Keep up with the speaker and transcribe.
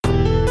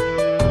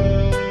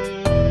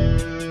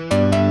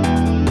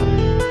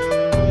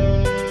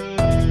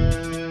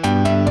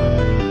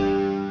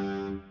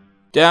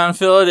Down in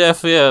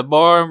Philadelphia,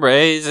 born and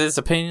raised, his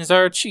opinions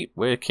are cheap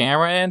with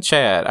Cameron and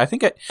Chad. I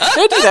think I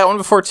did that one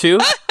before too.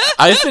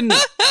 I've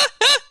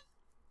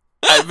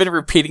been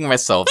repeating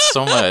myself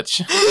so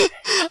much.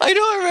 I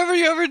don't remember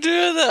you ever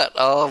doing that.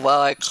 Oh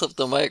wow, I clipped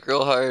the mic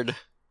real hard.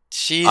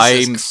 Jesus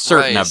I'm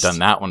certain I've Christ. done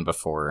that one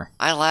before.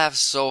 I laugh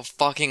so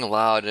fucking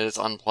loud and it's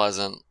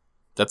unpleasant.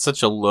 That's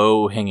such a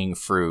low-hanging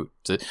fruit.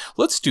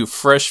 Let's do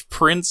Fresh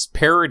Prince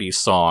parody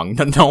song.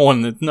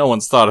 No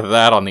one's thought of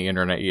that on the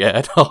internet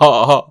yet.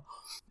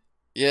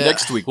 Yeah.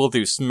 Next week we'll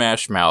do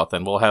Smash Mouth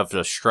and we'll have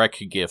the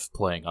Shrek gif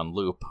playing on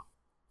loop.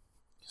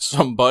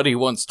 Somebody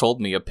once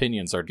told me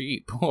opinions are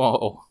deep.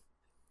 Whoa.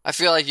 I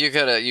feel like you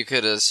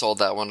could have sold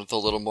that one with a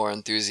little more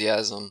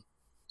enthusiasm.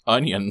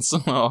 Onions.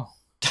 Oh.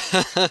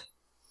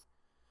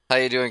 How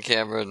you doing,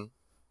 Cameron?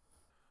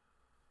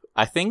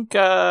 I think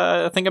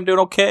I'm doing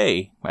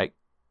okay.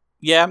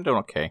 Yeah, I'm doing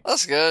okay.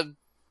 That's good.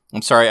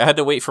 I'm sorry, I had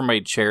to wait for my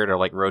chair to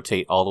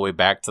rotate all the way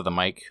back to the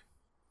mic.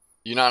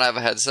 You not have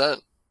a headset?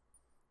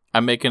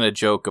 I'm making a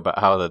joke about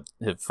how the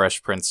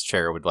Fresh Prince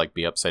chair would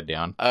be upside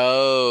down.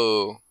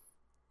 Oh.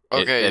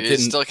 Okay, It you're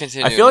didn't- still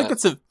continuing. I feel like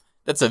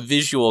that's a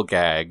visual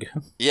gag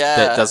yeah.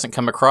 that doesn't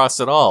come across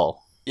at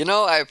all. You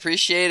know, I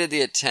appreciated the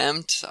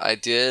attempt. I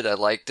did. I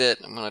liked it.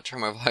 I'm gonna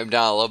turn my volume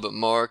down a little bit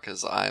more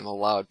because I'm a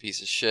loud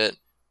piece of shit.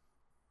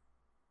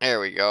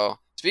 There we go.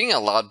 Speaking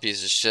of loud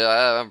piece of shit,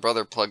 my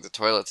brother plugged the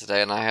toilet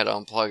today and I had to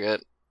unplug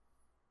it.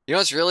 You know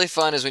what's really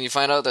fun is when you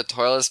find out the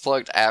toilet's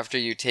plugged after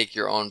you take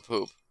your own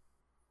poop.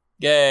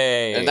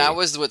 Yay! And that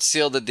was what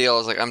sealed the deal. I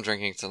was like, I'm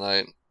drinking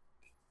tonight.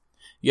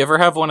 You ever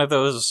have one of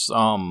those,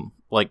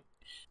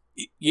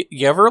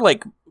 you ever,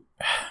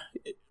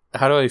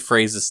 how do I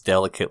phrase this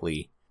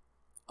delicately?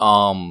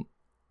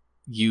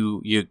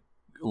 You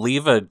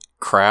leave a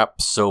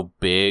crap so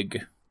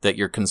big that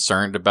you're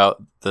concerned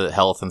about the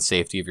health and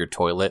safety of your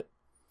toilet?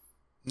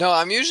 No,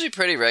 I'm usually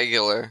pretty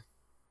regular.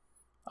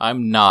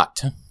 I'm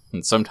not.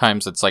 And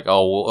sometimes it's like,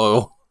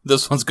 oh,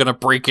 this one's gonna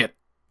break it.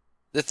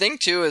 The thing,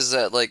 too, is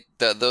that,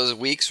 those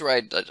weeks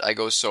where I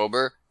go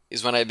sober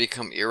is when I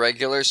become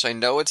irregular, so I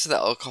know it's the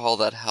alcohol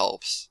that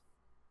helps.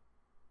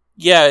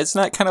 Yeah, isn't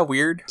that kind of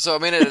weird? So, I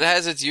mean, it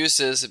has its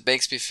uses. It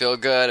makes me feel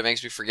good. It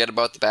makes me forget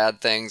about the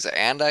bad things.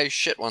 And I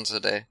shit once a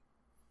day.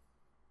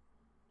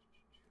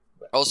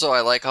 Also,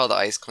 I like how the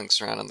ice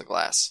clinks around in the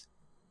glass.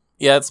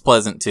 Yeah, it's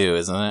pleasant too,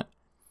 isn't it?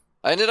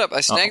 I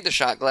snagged a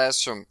shot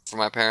glass from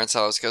my parents'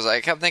 house because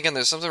I kept thinking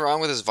there's something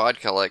wrong with this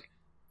vodka.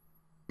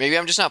 Maybe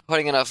I'm just not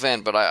putting enough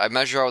in, but I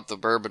measure out the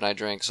bourbon I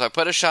drink. So I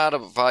put a shot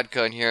of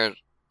vodka in here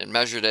and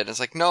measured it. And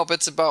it's like, nope,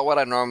 it's about what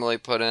I normally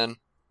put in.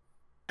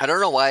 I don't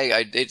know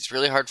why. It's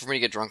really hard for me to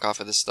get drunk off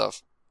of this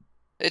stuff.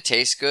 It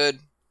tastes good,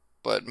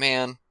 but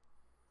man.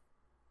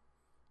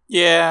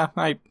 Yeah,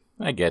 I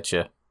get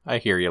you. I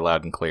hear you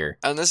loud and clear.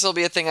 And this will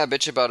be a thing I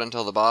bitch about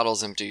until the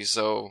bottle's empty,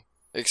 so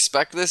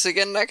expect this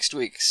again next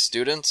week,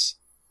 students.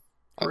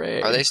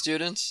 Hooray. Are they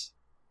students?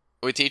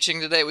 Are we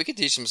teaching today? We could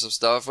teach them some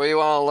stuff. What do you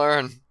want to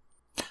learn?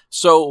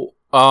 So,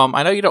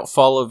 I know you don't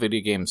follow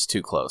video games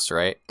too close,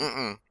 right?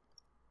 Mm-mm.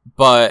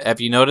 But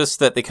have you noticed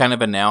that they kind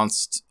of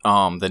announced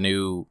the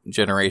new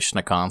generation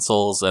of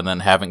consoles and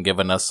then haven't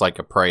given us a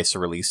price or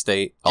release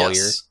date all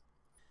year?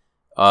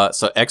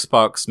 So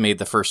Xbox made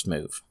the first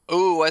move.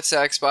 Ooh, what's the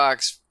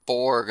Xbox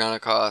 4 gonna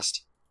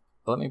cost?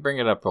 Let me bring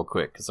it up real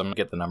quick because I'm gonna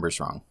get the numbers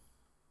wrong.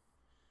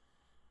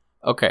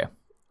 Okay.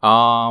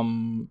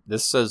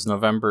 This says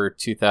November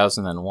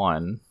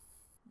 2001.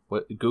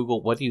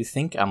 Google, what do you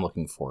think I'm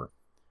looking for?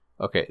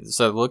 Okay,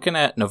 so looking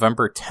at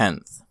November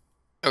 10th.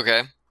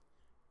 Okay.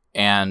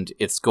 And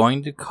it's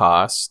going to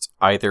cost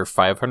either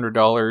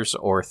 $500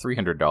 or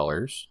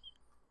 $300.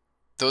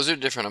 Those are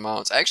different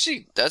amounts.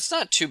 Actually, that's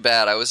not too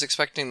bad. I was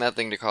expecting that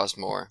thing to cost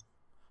more.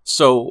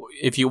 So,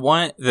 if you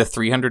want the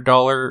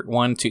 $300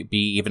 one to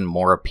be even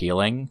more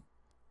appealing,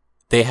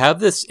 they have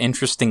this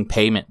interesting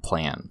payment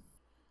plan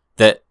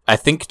that I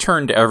think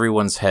turned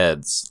everyone's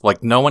heads.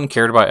 No one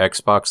cared about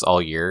Xbox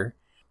all year.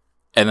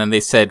 And then they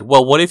said,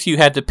 well, what if you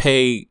had to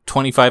pay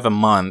 $25 a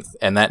month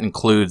and that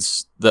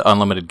includes the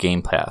unlimited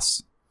Game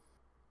Pass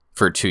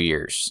for 2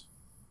 years?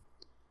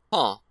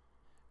 Huh.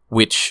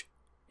 Which,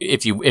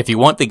 if you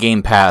want the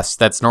Game Pass,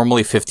 that's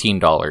normally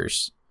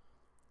 $15.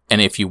 And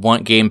if you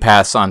want Game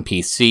Pass on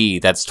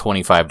PC, that's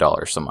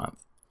 $25 a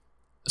month.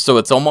 So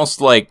it's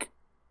almost like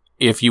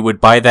if you would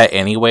buy that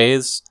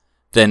anyways,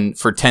 then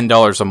for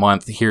 $10 a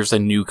month, here's a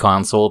new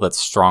console that's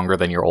stronger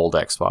than your old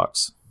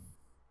Xbox.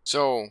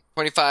 So,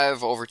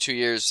 25 over 2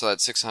 years, so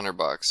that's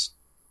 $600.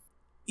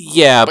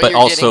 Yeah, but you're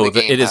also getting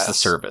the Game it is Pass. the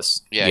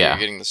service. Yeah, you're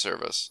getting the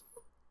service.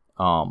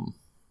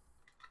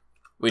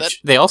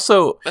 Which they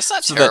also... That's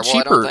not so terrible, that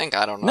cheaper, I don't think.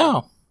 I don't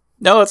know.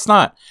 No, it's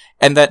not.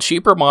 And that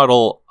cheaper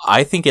model,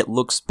 I think it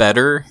looks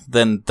better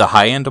than the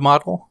high-end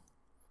model.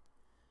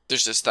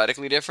 Just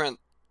aesthetically different?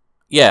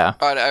 Yeah.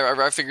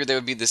 I figured they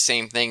would be the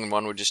same thing, and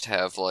one would just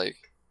have,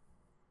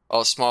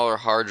 a smaller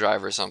hard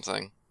drive or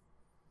something.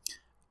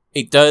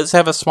 It does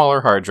have a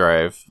smaller hard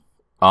drive.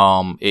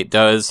 It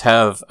does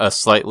have a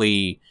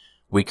slightly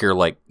weaker,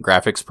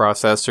 graphics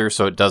processor,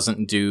 so it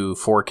doesn't do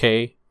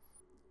 4K.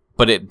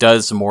 but it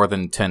does more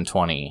than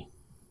 1020.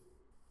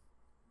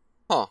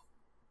 Huh.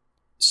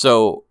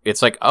 So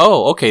it's like,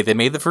 oh, okay, they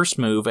made the first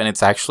move, and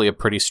it's actually a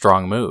pretty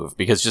strong move,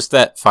 because just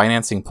that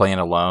financing plan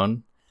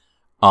alone,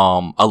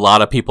 a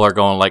lot of people are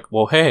going like,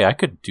 well, hey, I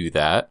could do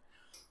that.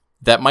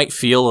 That might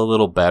feel a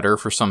little better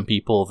for some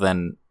people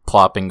than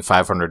plopping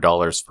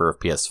 $500 for a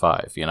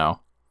PS5, you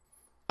know?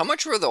 How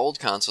much were the old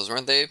consoles?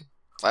 Weren't they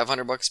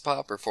 $500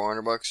 pop or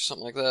 $400 or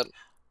something like that?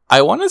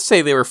 I want to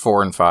say they were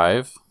 4 and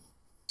 5.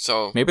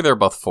 So maybe they're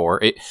both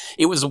 4.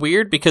 It was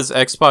weird because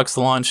Xbox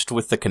launched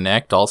with the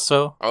Kinect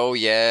also. Oh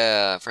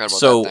yeah, I forgot about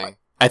that thing.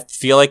 I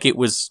feel like it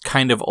was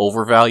kind of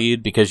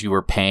overvalued because you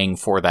were paying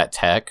for that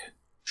tech.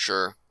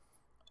 Sure.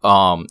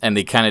 And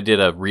they kind of did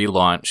a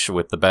relaunch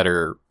with the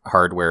better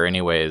hardware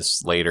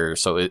anyways later.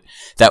 So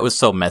that was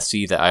so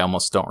messy that I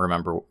almost don't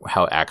remember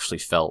how it actually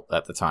felt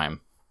at the time.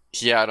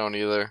 Yeah, I don't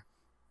either.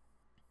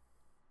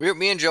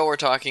 Me and Joe were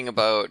talking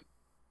about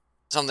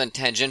something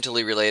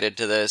tangentially related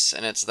to this,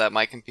 and it's that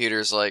my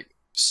computer's like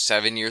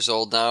 7 years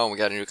old now, and we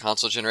got a new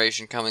console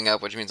generation coming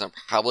up, which means I'm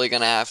probably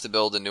going to have to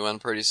build a new one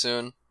pretty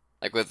soon,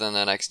 like within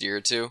the next year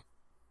or two.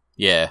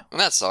 Yeah. And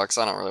that sucks.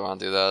 I don't really want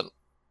to do that.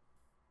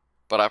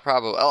 But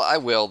I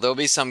will. There'll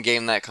be some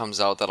game that comes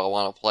out that I'll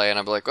want to play, and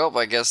I'll be like, oh,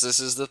 I guess this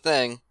is the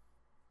thing.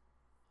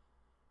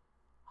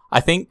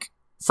 I think,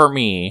 for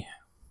me,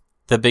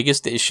 the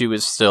biggest issue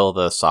is still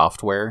the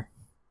software.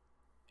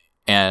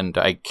 And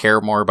I care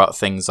more about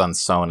things on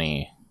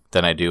Sony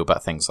than I do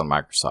about things on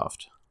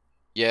Microsoft.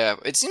 Yeah,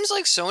 it seems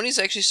like Sony's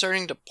actually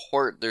starting to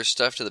port their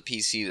stuff to the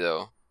PC,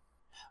 though.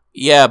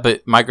 Yeah,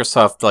 but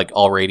Microsoft, like,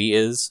 already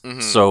is. Mm-hmm.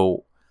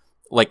 So,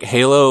 like,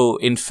 Halo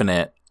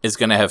Infinite is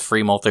going to have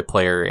free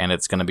multiplayer, and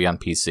it's going to be on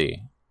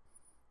PC.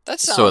 That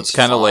sounds so it's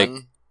kind of like,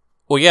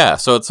 well, yeah.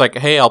 So it's like,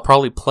 hey, I'll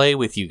probably play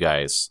with you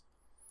guys.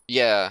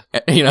 Yeah.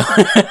 You know,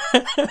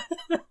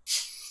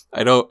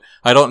 I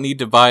don't need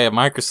to buy a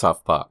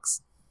Microsoft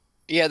box.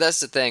 Yeah, that's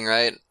the thing,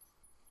 right?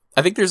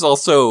 I think there's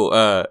also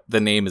the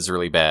name is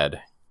really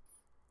bad,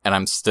 and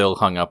I'm still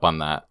hung up on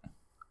that.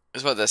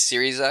 It's what, the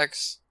Series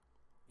X?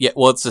 Yeah,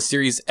 well, it's the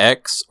Series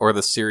X or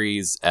the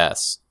Series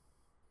S.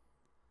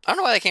 I don't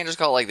know why they can't just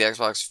call it like the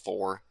Xbox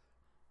 4.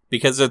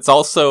 Because it's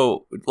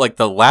also, like,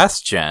 the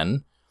last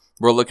gen,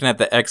 we're looking at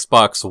the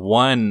Xbox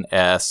One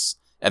S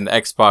and the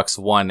Xbox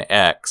One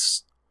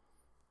X.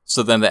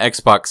 So then the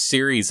Xbox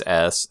Series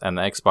S and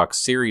the Xbox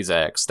Series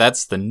X,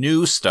 that's the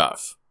new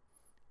stuff.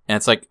 And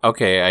it's like,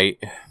 okay,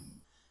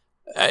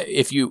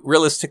 if you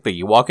realistically,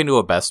 you walk into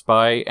a Best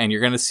Buy and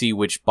you're going to see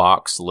which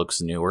box looks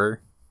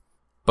newer.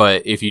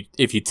 But if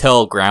you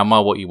tell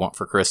grandma what you want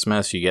for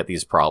Christmas, you get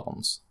these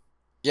problems.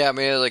 Yeah, I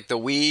mean, like the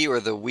Wii or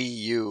the Wii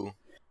U.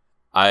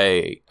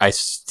 I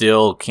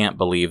still can't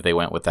believe they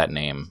went with that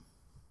name.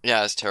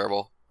 Yeah, it's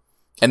terrible.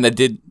 And they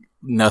did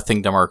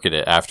nothing to market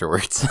it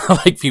afterwards.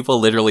 Like, people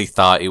literally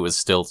thought it was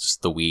still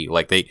just the Wii.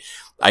 Like,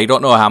 I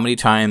don't know how many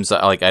times,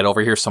 like, I'd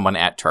overhear someone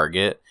at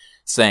Target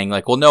saying,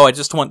 like, well, no, I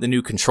just want the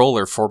new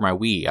controller for my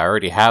Wii. I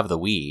already have the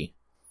Wii.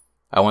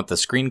 I want the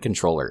screen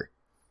controller.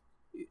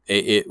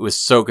 It was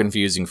so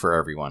confusing for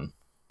everyone.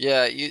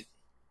 Yeah,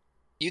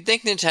 you'd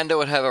think Nintendo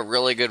would have a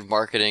really good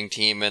marketing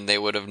team, and they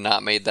would have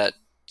not made that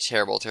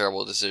terrible,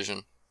 terrible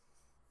decision.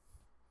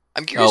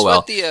 I'm curious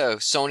what the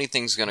Sony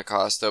thing's going to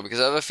cost, though,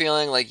 because I have a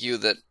feeling, like you,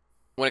 that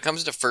when it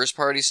comes to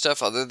first-party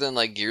stuff, other than,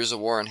 like, Gears of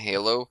War and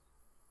Halo,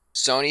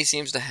 Sony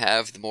seems to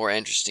have the more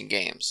interesting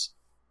games.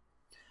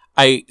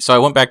 So I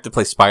went back to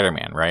play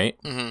Spider-Man, right?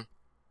 Mm-hmm.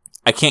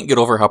 I can't get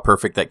over how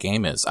perfect that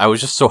game is. I was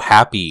just so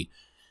happy.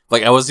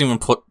 Like, I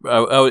wasn't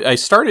even... I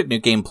started New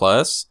Game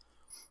Plus,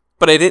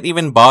 but I didn't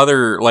even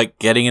bother, like,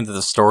 getting into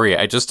the story.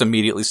 I just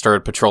immediately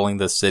started patrolling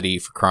the city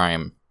for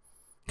crime.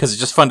 Because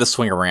it's just fun to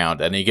swing around,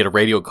 and you get a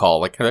radio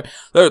call, like,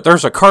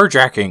 there's a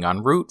carjacking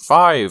on Route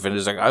 5, and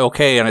it's like,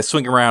 okay, and I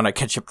swing around, I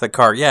catch up to the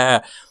car,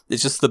 yeah,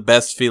 it's just the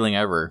best feeling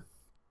ever.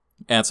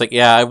 And it's like,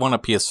 yeah, I want a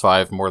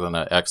PS5 more than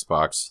an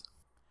Xbox.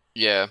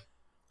 Yeah.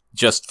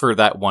 Just for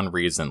that one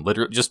reason.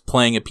 Literally, just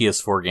playing a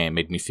PS4 game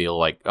made me feel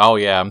like, oh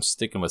yeah, I'm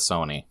sticking with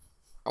Sony.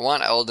 I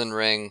want Elden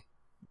Ring,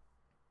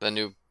 the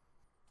new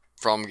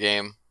From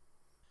game.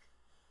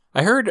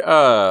 I heard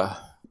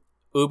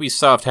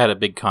Ubisoft had a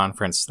big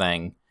conference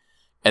thing,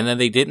 and then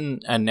they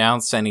didn't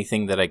announce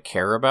anything that I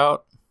care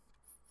about.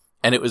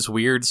 And it was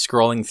weird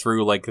scrolling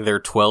through, like, their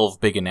 12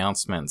 big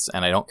announcements,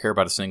 and I don't care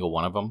about a single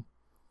one of them.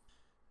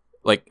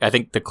 Like, I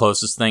think the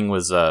closest thing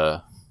was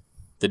the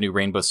new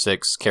Rainbow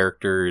Six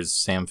characters,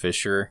 Sam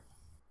Fisher.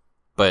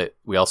 But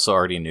we also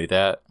already knew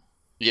that.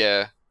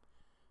 Yeah.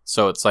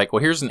 So it's like,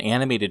 well, here's an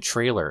animated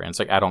trailer. And it's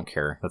like, I don't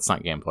care. That's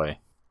not gameplay.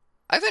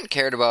 I haven't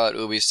cared about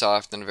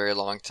Ubisoft in a very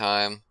long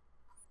time.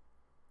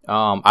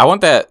 I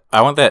want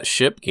that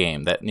ship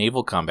game, that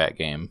naval combat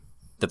game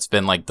that's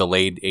been, like,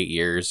 delayed 8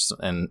 years,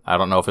 and I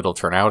don't know if it'll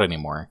turn out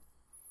anymore.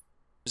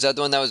 Is that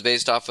the one that was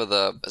based off of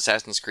the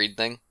Assassin's Creed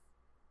thing?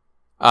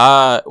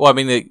 Well, I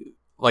mean,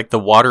 the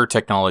water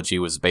technology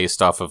was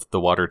based off of the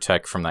water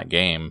tech from that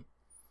game.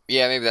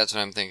 Yeah, maybe that's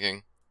what I'm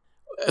thinking.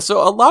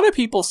 So a lot of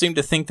people seem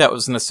to think that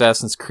was an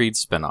Assassin's Creed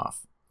spinoff.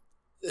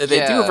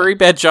 They do a very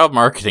bad job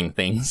marketing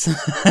things.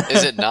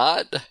 Is it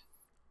not?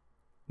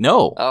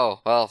 No.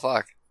 Oh, well,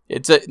 fuck.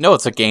 It's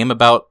a game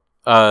about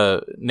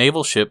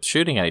naval ships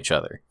shooting at each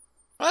other.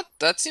 What?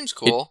 That seems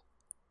cool.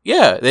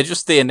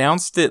 They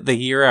announced it the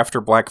year after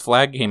Black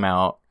Flag came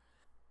out,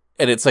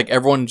 and it's like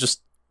everyone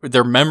just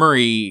their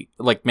memory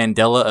like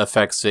Mandela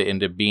affects it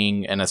into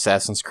being an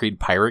Assassin's Creed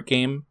pirate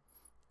game,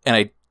 and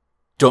I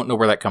don't know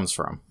where that comes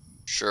from.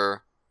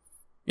 Sure.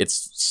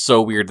 It's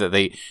so weird that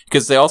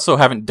because they also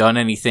haven't done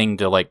anything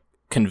to like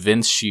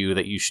convince you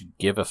that you should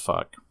give a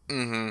fuck.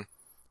 Mm-hmm.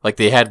 Like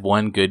they had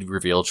one good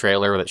reveal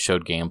trailer that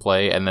showed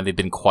gameplay, and then they've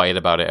been quiet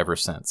about it ever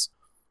since.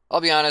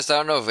 I'll be honest, I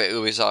don't know if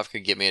Ubisoft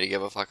could get me to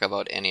give a fuck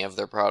about any of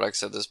their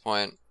products at this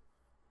point.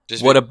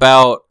 What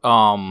about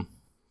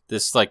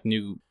this like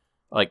new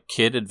like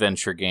kid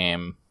adventure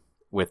game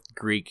with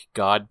Greek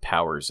god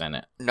powers in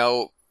it?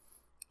 No.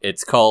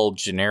 It's called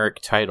Generic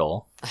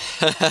Title.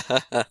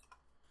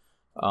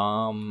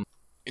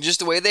 Just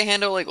the way they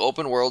handle like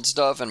open world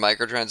stuff and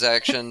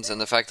microtransactions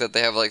and the fact that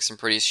they have like some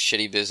pretty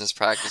shitty business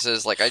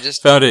practices, like I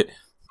just found it.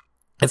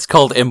 It's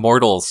called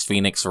Immortals: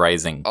 Phoenix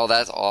Rising. Oh,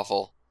 that's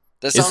awful.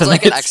 That sounds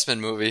like an X-Men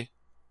movie.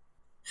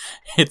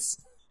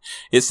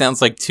 It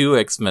sounds like 2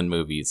 X-Men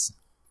movies.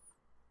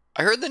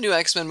 I heard the new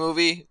X-Men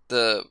movie,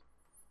 the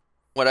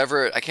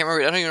whatever, I can't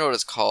remember, I don't even know what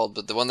it's called,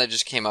 but the one that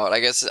just came out, I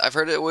guess I've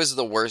heard it was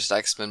the worst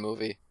X-Men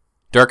movie.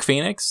 Dark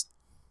Phoenix?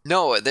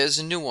 No, there's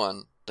a new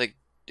one. Like,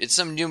 it's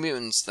some New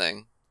Mutants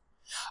thing.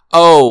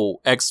 Oh,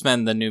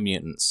 X-Men the New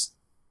Mutants.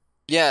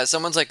 Yeah,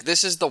 someone's like,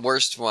 this is the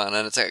worst one,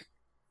 and it's like,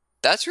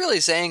 that's really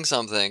saying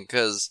something,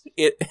 because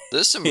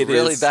there's some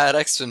really bad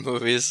X-Men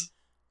movies.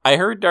 I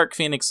heard Dark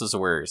Phoenix was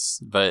worse,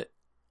 but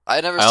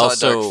I never saw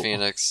Dark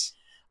Phoenix.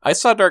 I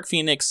saw Dark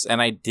Phoenix,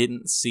 and I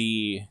didn't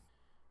see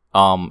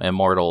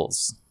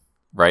Immortals: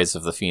 Rise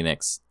of the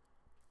Phoenix.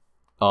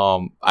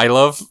 I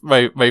love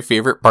my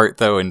favorite part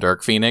though in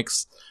Dark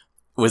Phoenix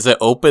was it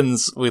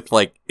opens with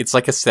like it's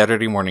like a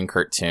Saturday morning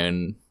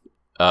cartoon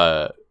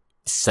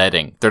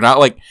setting. They're not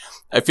like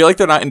I feel like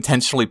they're not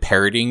intentionally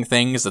parodying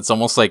things. It's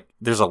almost like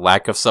there's a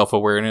lack of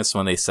self-awareness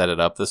when they set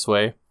it up this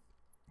way.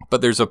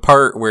 But there's a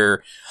part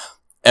where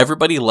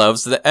everybody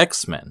loves the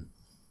X-Men.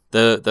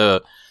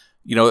 The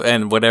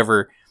and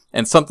whatever,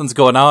 and something's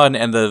going on,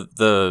 and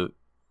the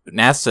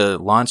NASA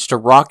launched a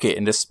rocket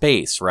into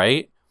space,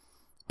 right?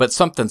 But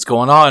something's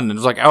going on, and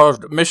it's like, oh,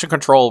 mission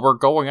control, we're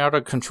going out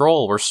of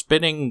control, we're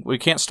spinning, we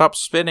can't stop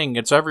spinning,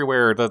 it's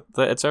everywhere,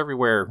 it's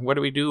everywhere, what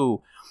do we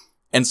do?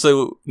 And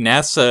so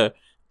NASA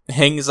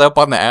hangs up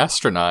on the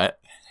astronaut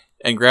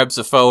and grabs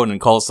a phone and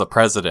calls the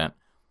president.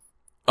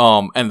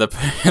 And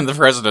the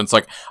president's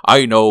like,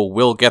 I know,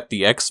 we'll get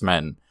the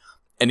X-Men.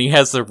 And he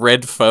has the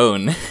red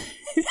phone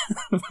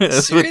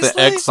with the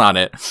X on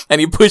it,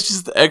 and he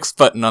pushes the X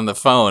button on the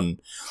phone,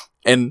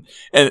 and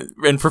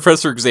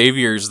Professor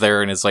Xavier's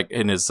there in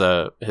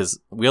his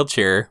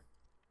wheelchair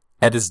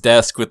at his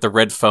desk with the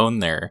red phone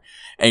there,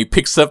 and he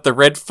picks up the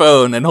red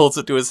phone and holds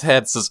it to his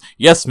head, says,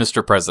 "Yes,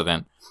 Mr.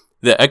 President,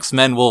 the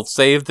X-Men will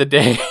save the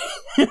day."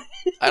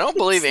 I don't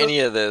believe any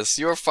of this.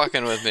 You're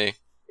fucking with me.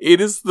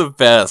 It is the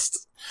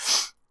best.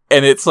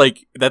 And it's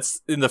like,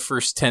 that's in the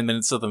first 10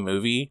 minutes of the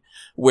movie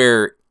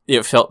where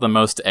it felt the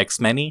most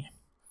X-Men-y.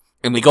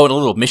 And we go on a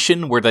little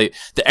mission where the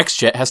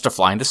X-Jet has to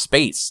fly into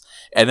space.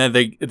 And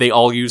then they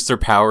all use their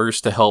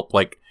powers to help,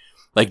 like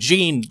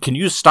Jean, can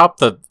you stop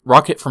the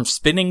rocket from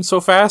spinning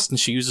so fast? And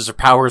she uses her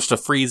powers to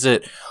freeze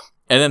it.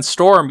 And then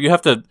Storm, you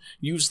have to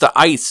use the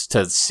ice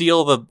to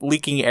seal the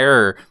leaking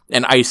air,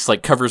 and ice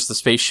like covers the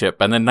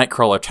spaceship. And then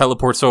Nightcrawler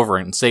teleports over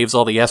and saves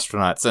all the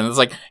astronauts. And it's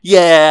like,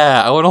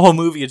 yeah, I want a whole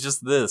movie of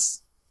just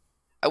this.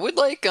 I would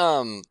like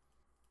the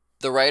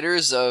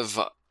writers of,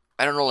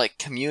 I don't know, like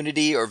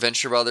Community or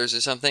Venture Brothers or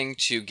something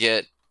to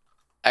get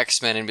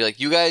X-Men and be like,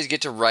 you guys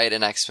get to write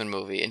an X-Men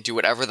movie and do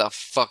whatever the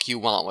fuck you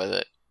want with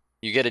it.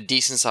 You get a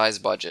decent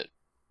sized budget.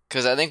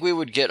 Because I think we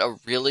would get a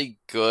really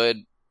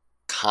good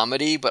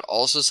comedy, but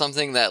also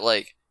something that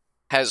like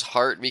has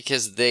heart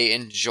because they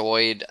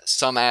enjoyed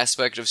some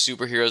aspect of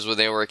superheroes when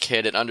they were a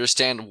kid and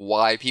understand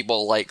why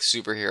people like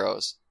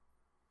superheroes.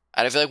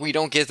 And I feel like we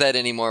don't get that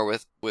anymore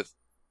with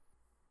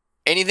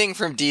anything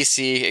from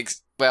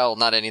DC. Well,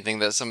 not anything.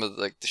 That some of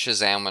like the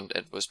Shazam one,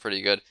 it was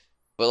pretty good,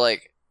 but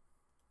like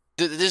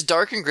this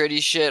dark and gritty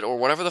shit or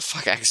whatever the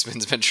fuck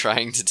X-Men's been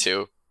trying to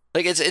do,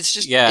 like it's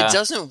just it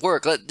doesn't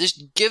work.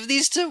 Just give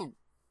these to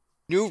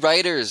new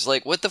writers.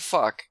 Like what the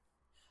fuck?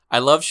 I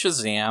love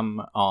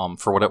Shazam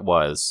for what it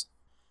was,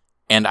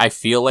 and I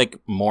feel like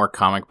more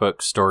comic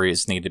book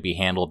stories need to be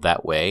handled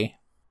that way.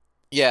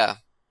 Yeah.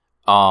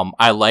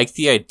 I like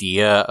the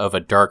idea of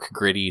a dark,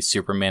 gritty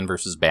Superman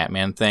versus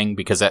Batman thing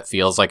because that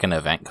feels like an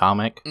event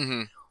comic.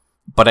 Mm-hmm.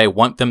 But I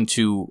want them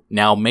to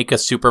now make a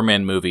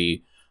Superman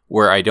movie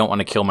where I don't want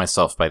to kill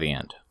myself by the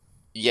end.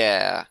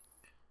 Yeah.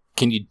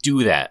 Can you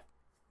do that?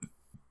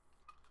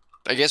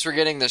 I guess we're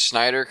getting the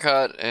Snyder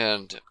cut,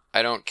 and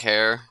I don't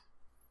care.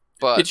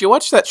 But did you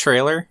watch that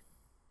trailer?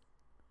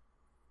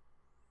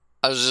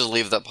 I'll just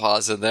leave that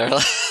pause in there.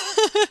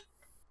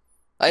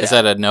 Is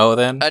that a no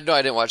then? No,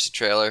 I didn't watch the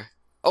trailer.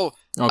 Oh,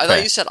 I thought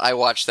Okay. you said I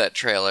watched that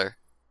trailer.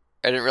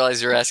 I didn't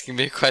realize you were asking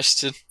me a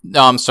question.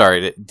 No, I'm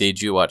sorry.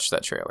 Did you watch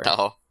that trailer?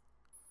 No.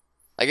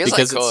 I guess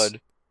Because I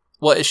could.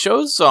 well, it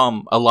shows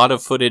a lot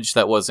of footage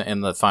that wasn't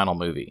in the final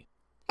movie.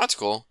 That's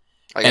cool.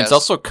 I And guess. it's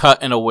also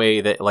cut in a way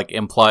that like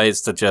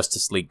implies the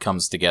Justice League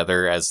comes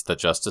together as the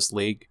Justice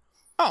League.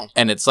 Oh.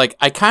 And it's like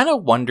I kind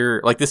of wonder,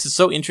 like this is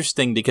so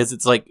interesting because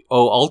it's like,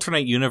 oh,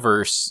 alternate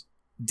universe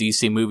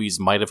DC movies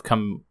might have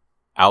come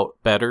out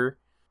better,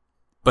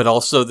 but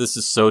also this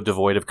is so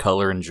devoid of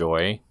color and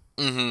joy.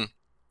 Mm-hmm.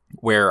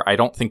 Where I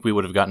don't think we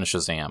would have gotten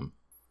Shazam.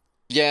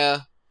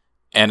 Yeah.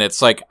 And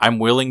it's like, I'm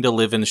willing to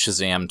live in the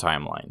Shazam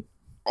timeline.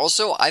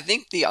 Also, I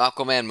think the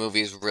Aquaman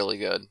movie is really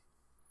good.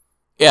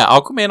 Yeah,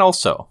 Aquaman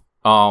also.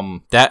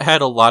 That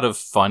had a lot of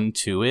fun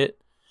to it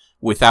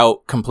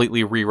without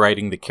completely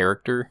rewriting the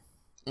character.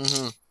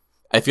 Mm-hmm.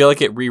 I feel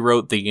like it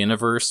rewrote the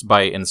universe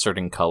by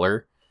inserting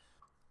color.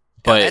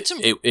 But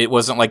it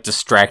wasn't like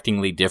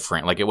distractingly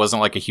different. Like it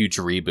wasn't like a huge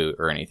reboot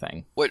or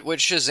anything. What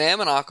Shazam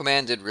and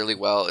Aquaman did really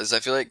well is I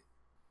feel like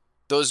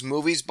those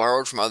movies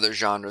borrowed from other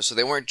genres, so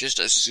they weren't just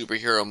a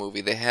superhero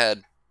movie. They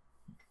had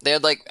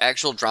like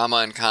actual drama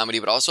and comedy,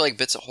 but also like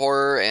bits of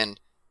horror, and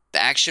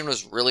the action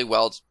was really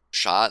well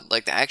shot.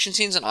 Like the action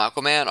scenes in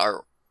Aquaman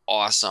are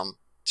awesome,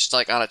 just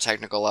like on a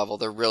technical level,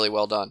 they're really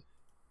well done.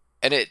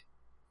 And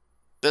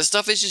this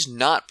stuff is just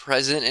not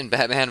present in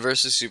Batman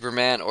vs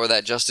Superman or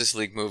that Justice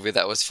League movie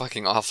that was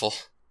fucking awful.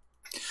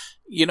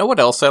 You know what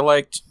else I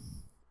liked?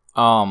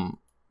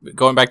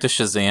 Going back to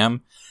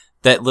Shazam,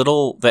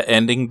 the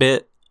ending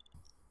bit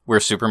where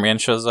Superman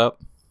shows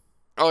up.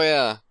 Oh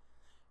yeah,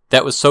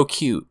 That was so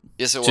cute.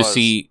 yes it To was.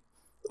 see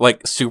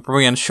like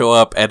Superman show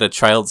up at a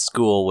child's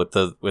school with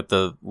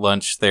the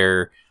lunch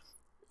there.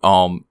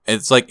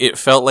 It's like it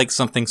felt like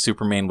something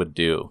Superman would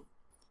do,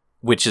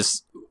 which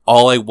is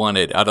all I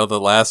wanted out of the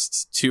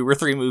last 2 or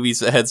 3 movies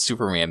that had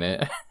Superman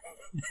in it.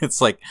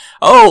 It's like,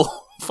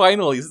 oh,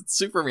 finally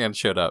Superman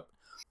showed up.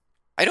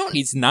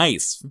 He's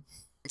nice.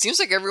 It seems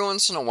like every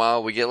once in a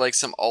while we get like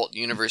some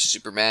alt-universe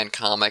Superman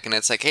comic, and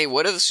it's like, hey,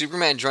 what if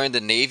Superman joined the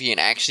Navy and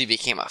actually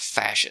became a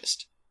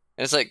fascist?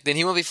 And it's like, then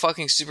he won't be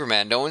fucking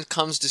Superman. No one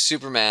comes to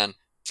Superman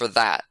for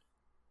that.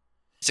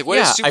 It's like, what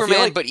Yeah, is I feel Superman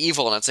like- but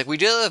evil? And it's like, we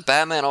do that with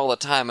Batman all the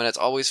time, and it's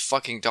always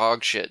fucking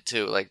dog shit,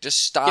 too. Like,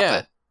 just stop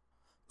it.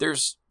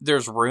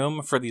 There's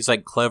room for these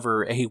like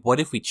clever, hey, what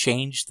if we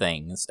change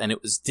things and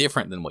it was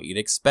different than what you'd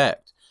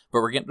expect?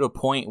 But we're getting to a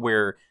point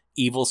where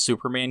evil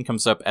Superman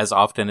comes up as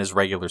often as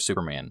regular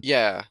Superman.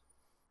 Yeah.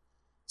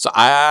 So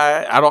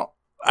I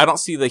don't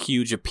see the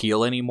huge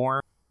appeal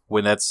anymore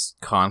when that's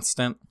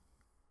constant.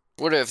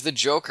 What if the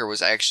Joker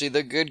was actually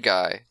the good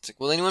guy? It's like,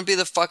 will anyone be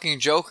the fucking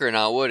Joker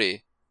now, would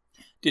he?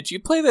 Did you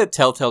play the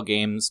Telltale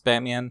Games,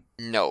 Batman?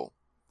 No.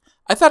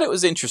 I thought it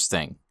was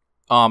interesting.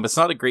 It's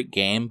not a great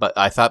game, but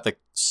I thought the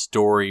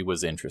story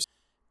was interesting.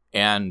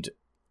 And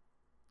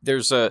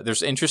there's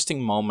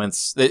interesting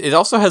moments. It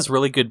also has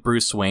really good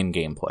Bruce Wayne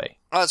gameplay.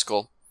 Oh, that's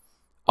cool.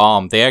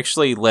 They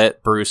actually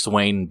let Bruce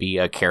Wayne be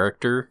a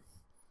character,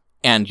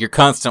 and you're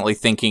constantly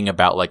thinking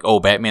about like, oh,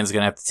 Batman's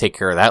gonna have to take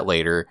care of that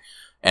later,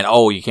 and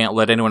oh, you can't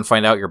let anyone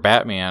find out you're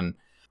Batman.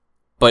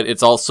 But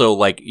it's also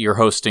like you're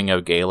hosting a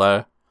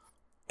gala,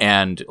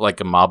 and like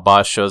a mob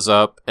boss shows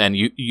up, and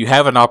you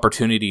have an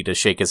opportunity to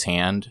shake his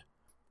hand,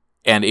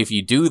 and if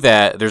you do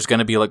that, there's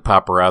gonna be like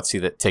paparazzi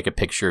that take a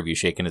picture of you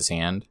shaking his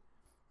hand.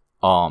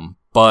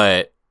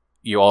 But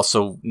you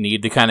also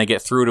need to kind of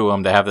get through to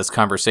him to have this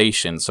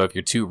conversation. So if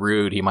you're too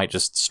rude, he might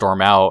just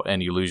storm out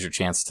and you lose your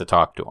chance to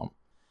talk to him.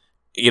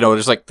 You know,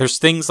 there's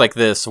things like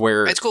this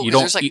where It's cool you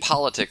because don't. there's like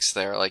politics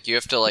there. Like you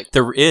have to like.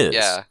 There is.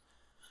 Yeah.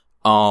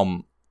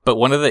 But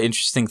one of the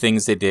interesting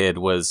things they did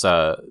was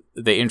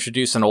they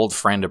introduced an old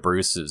friend of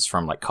Bruce's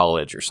from like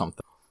college or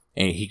something,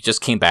 and he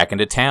just came back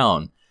into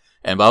town,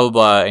 and blah blah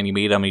blah. And you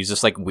meet him, he's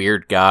just like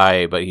weird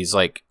guy, but he's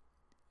like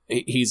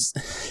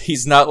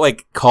he's not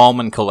like calm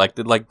and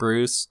collected like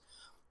Bruce.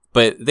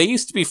 But they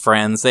used to be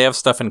friends. They have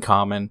stuff in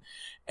common,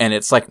 and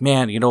it's like,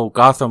 man, you know,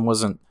 Gotham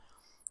wasn't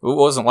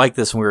like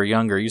this when we were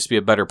younger. It used to be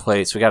a better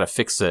place. We got to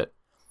fix it.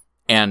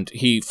 And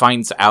he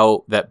finds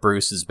out that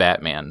Bruce is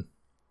Batman,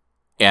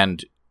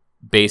 and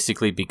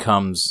basically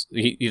becomes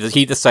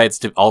he decides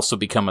to also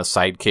become a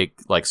sidekick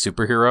like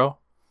superhero.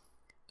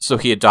 So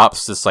he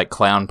adopts this like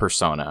clown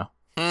persona,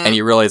 and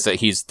you realize that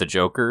he's the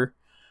Joker.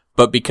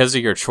 But because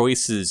of your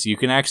choices, you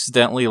can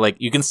accidentally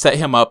you can set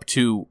him up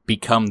to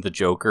become the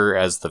Joker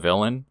as the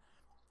villain,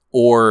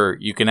 or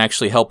you can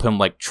actually help him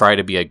like try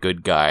to be a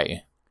good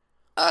guy.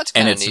 Oh, that's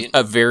And kind of it's neat.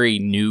 a very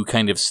new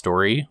kind of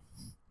story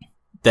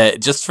that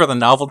just for the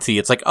novelty,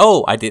 it's like,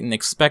 oh, I didn't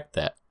expect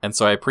that. And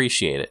so I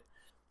appreciate it.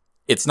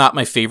 It's not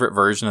my favorite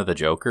version of the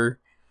Joker,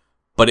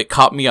 but it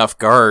caught me off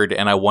guard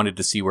and I wanted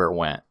to see where it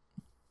went.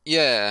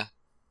 Yeah.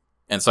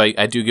 And so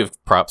I do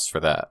give props for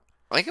that.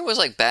 I think it was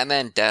like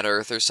Batman Dead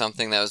Earth or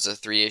something. That was a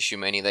 3-issue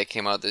mini that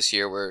came out this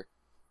year where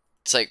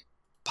it's like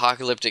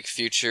apocalyptic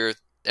future,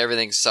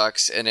 everything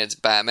sucks, and it's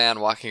Batman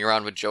walking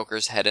around with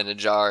Joker's head in a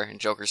jar, and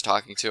Joker's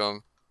talking to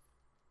him,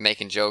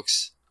 making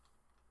jokes.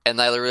 And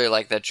I really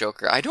like that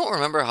Joker. I don't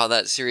remember how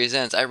that series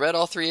ends. I read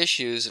all 3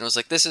 issues and was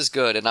like, this is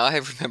good. And now I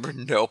remember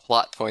no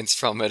plot points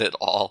from it at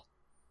all.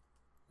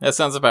 That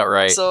sounds about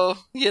right. So,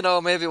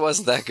 maybe it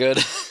wasn't that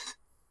good.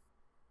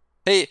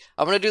 Hey,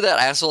 I'm going to do that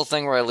asshole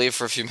thing where I leave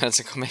for a few minutes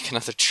and go make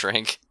another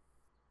drink.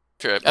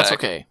 Be right back. That's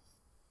okay.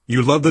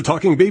 You love the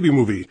Talking Baby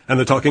movie, and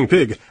the Talking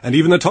Pig, and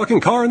even the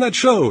talking car in that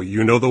show.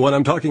 You know the one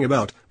I'm talking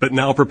about. But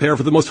now prepare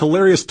for the most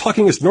hilarious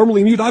talkingest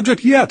normally mute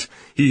object yet.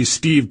 He's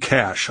Steve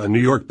Cash, a New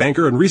York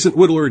banker and recent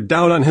whittler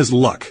down on his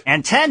luck.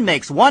 And 10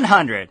 makes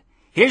 100.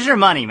 Here's your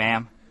money,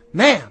 ma'am.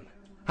 Ma'am,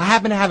 I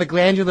happen to have a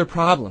glandular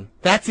problem.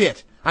 That's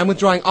it. I'm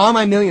withdrawing all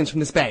my millions from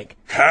this bank.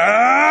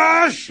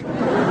 Cash!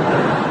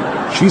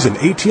 She's an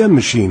ATM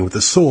machine with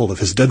the soul of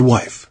his dead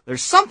wife.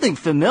 There's something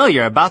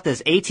familiar about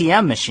this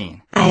ATM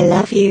machine. I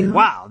love you.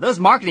 Wow, those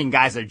marketing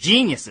guys are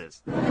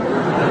geniuses.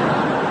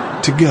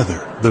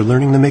 Together, they're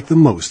learning to make the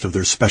most of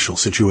their special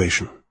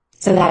situation.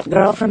 So that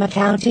girl from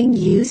accounting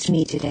used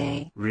me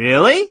today.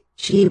 Really?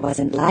 She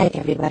wasn't like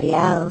everybody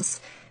else.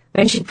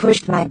 When she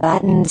pushed my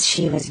buttons,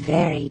 she was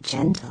very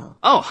gentle.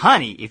 Oh,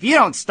 honey, if you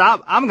don't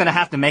stop, I'm gonna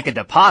have to make a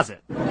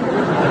deposit.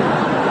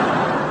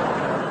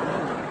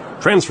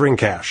 Transferring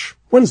Cash.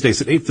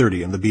 Wednesdays at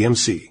 8:30 on the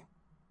BMC.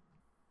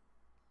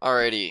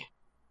 Alrighty.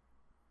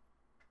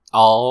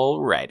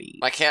 Alrighty.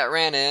 My cat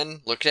ran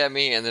in, looked at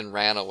me, and then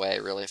ran away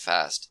really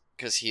fast.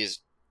 Because he's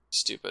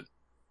stupid.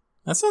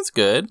 That sounds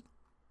good.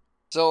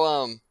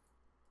 So,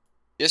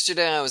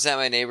 yesterday I was at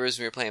my neighbor's,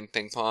 we were playing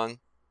ping pong.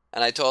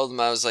 And I told him,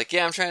 I was like,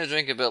 yeah, I'm trying to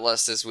drink a bit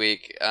less this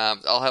week.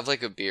 I'll have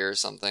like a beer or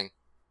something.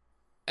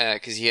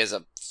 Because he has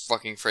a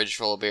fucking fridge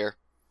full of beer.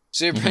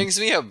 So he brings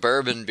me a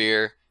bourbon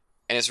beer.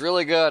 And it's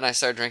really good, and I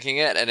start drinking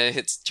it, and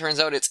it turns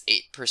out it's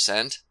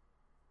 8%.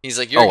 He's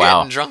like, you're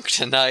getting drunk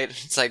tonight.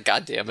 It's like,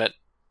 God damn it.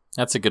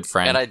 That's a good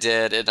friend. And I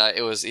did, and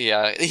it was,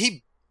 yeah.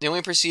 Then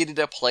we proceeded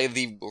to play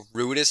the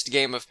rudest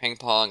game of ping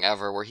pong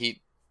ever, where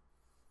he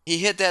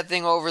hit that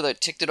thing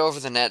ticked it over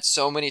the net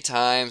so many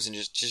times, and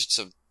just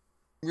some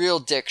real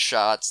dick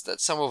shots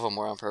that some of them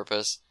were on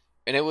purpose.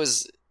 And it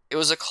was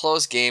a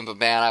close game, but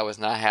man, I was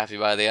not happy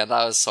by the end.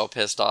 I was so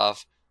pissed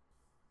off.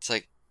 It's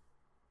like,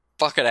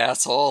 fucking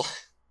asshole.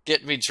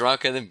 Getting me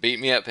drunk and then beat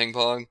me at ping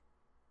pong.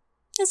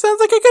 It sounds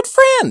like a good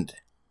friend.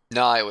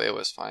 No, it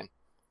was fine.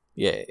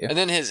 Yeah. And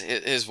then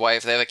his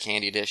wife, they have a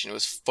candy dish, and it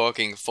was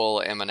fucking full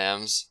of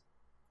M&Ms.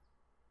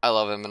 I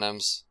love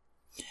M&Ms.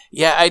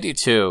 Yeah, I do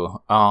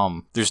too.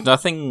 There's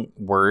nothing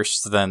worse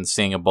than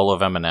seeing a bowl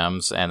of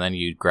M&Ms and then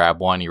you grab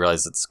one, you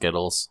realize it's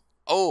Skittles.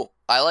 Oh,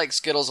 I like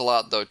Skittles a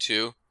lot though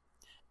too.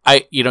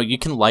 You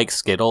can like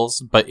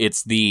Skittles, but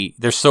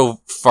they're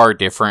so far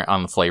different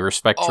on the flavor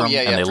spectrum,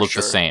 and they look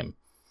the same.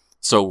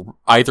 So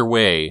either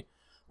way,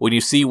 when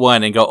you see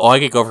one and go, oh, I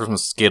could go for some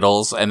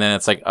Skittles, and then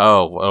it's like,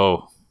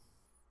 oh.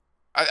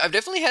 I've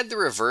definitely had the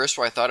reverse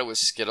where I thought it was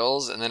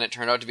Skittles, and then it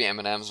turned out to be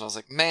M&Ms, and I was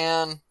like,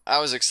 man, I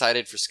was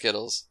excited for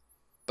Skittles.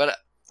 But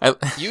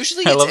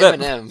usually it's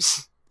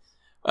M&Ms.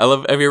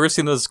 Have you ever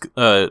seen those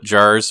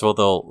jars where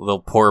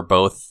they'll pour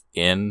both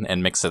in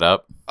and mix it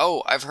up?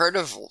 Oh, I've heard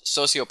of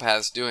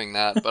sociopaths doing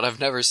that, but I've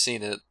never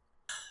seen it.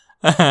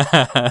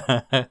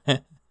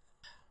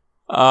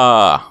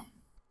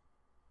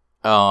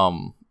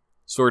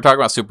 So we're talking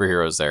about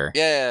superheroes there.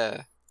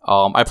 Yeah.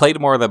 I played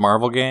more of the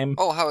Marvel game.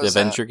 Oh, how is the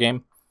Avenger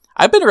game?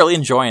 I've been really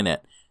enjoying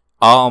it.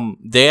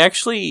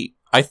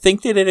 I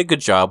think they did a good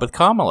job with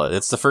Kamala.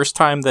 It's the first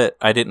time that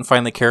I didn't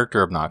find the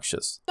character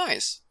obnoxious.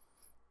 Nice.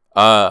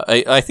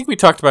 I think we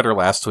talked about her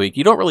last week.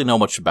 You don't really know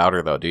much about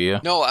her, though, do you?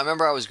 No, I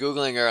remember I was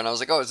Googling her, and I was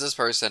like, oh, it's this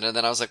person. And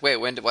then I was like, wait,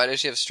 why does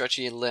she have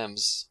stretchy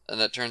limbs?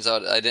 And it turns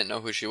out I didn't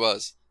know who she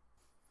was.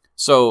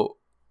 So,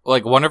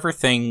 like, one of her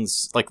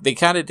things, like, they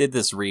kind of did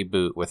this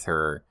reboot with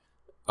her,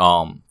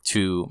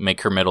 to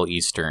make her Middle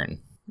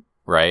Eastern,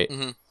 right?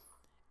 Mm-hmm.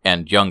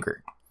 And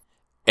younger.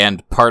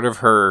 And part of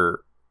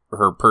her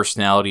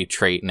personality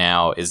trait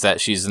now is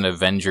that she's an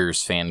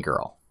Avengers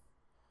fangirl.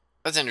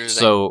 That's interesting.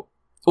 So,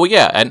 well,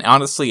 yeah, and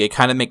honestly, it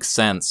kind of makes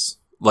sense.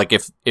 Like,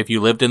 if you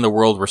lived in the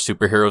world where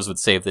superheroes would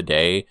save the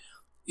day,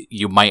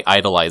 you might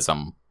idolize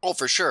them. Oh,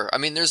 for sure. I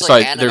mean, there's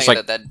like anime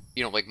that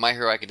like My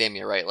Hero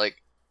Academia, right?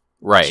 Like,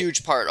 right. A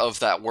huge part of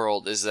that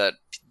world is that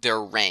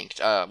they're ranked.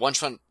 One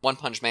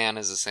Punch Man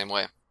is the same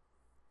way.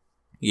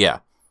 Yeah.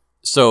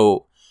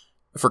 So,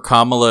 for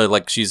Kamala,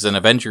 like, she's an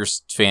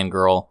Avengers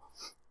fangirl,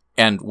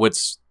 and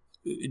what's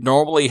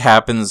normally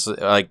happens,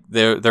 like,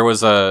 there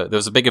was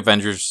a big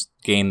Avengers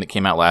game that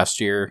came out last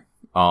year,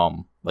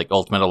 like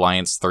Ultimate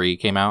Alliance 3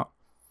 came out,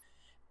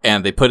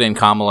 and they put in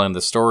Kamala in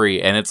the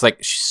story, and it's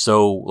like, she's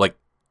so, like,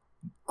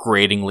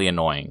 gratingly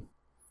annoying.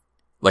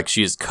 Like,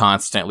 she's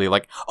constantly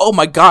like, oh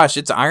my gosh,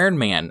 it's Iron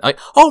Man. Like,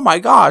 oh my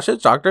gosh,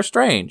 it's Doctor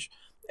Strange.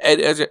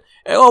 And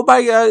oh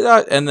my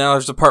god. And then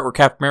there's the part where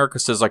Captain America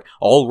says, like,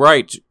 all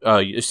right,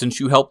 since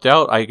you helped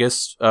out, I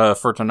guess,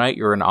 for tonight,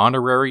 you're an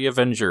honorary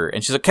Avenger.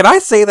 And she's like, can I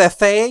say the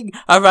thing?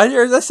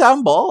 Avengers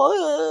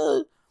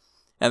Assemble.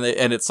 And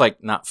it's,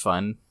 like, not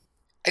fun.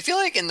 I feel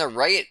like in the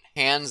right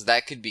hands,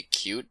 that could be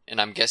cute. And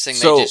I'm guessing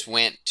they just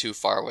went too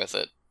far with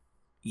it.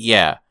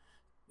 Yeah.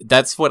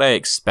 that's what I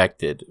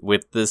expected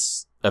with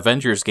this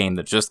Avengers game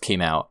that just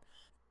came out.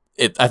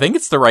 I think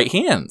it's the right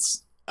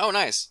hands. Oh,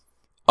 nice.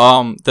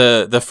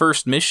 The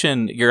first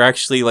mission, you're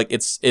actually like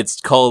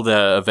it's called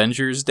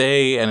Avengers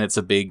Day, and it's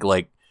a big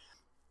like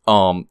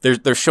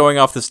they're showing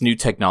off this new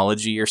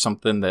technology or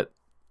something that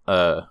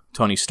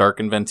Tony Stark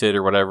invented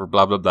or whatever,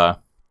 blah blah blah,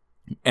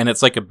 and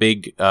it's like a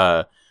big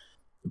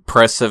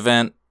press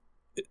event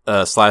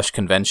 /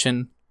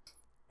 convention,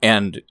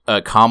 and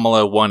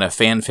Kamala won a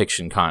fan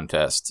fiction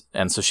contest,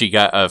 and so she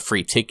got a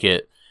free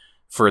ticket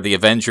for the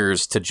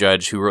Avengers to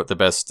judge who wrote the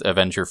best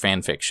Avenger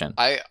fan fiction.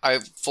 I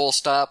full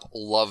stop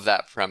love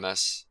that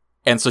premise.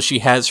 And so she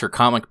has her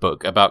comic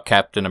book about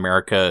Captain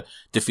America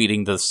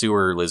defeating the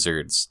sewer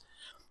lizards.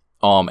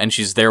 And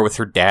she's there with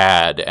her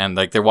dad, and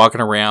like they're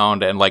walking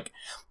around, and like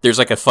there's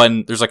like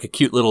a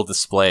cute little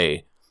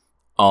display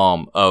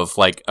of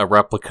like a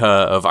replica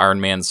of Iron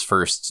Man's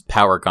first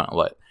power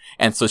gauntlet.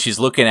 And so she's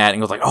looking at it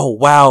and goes like, "Oh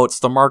wow, it's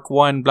the Mark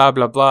 1, blah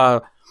blah blah."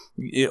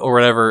 Or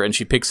whatever, and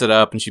she picks it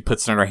up and she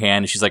puts it in her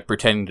hand and she's like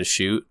pretending to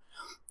shoot,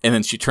 and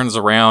then she turns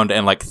around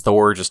and like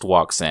Thor just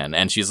walks in,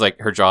 and she's like,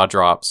 her jaw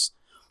drops,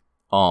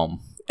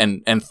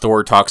 and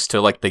Thor talks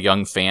to like the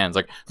young fans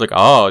like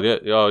oh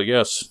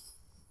yes,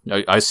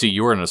 I see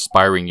you're an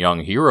aspiring young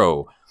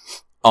hero,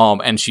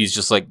 and she's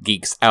just like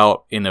geeks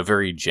out in a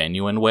very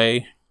genuine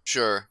way.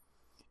 Sure.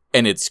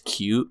 And it's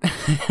cute.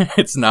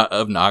 It's not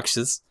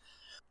obnoxious,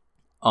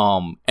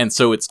 and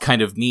so it's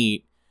kind of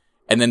neat.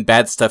 And then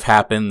bad stuff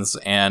happens,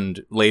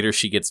 and later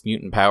she gets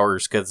mutant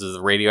powers because of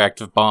the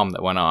radioactive bomb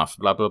that went off,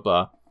 blah, blah,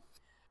 blah.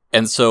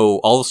 And so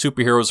all the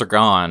superheroes are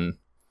gone,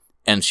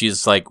 and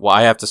she's like, well,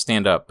 I have to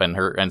stand up.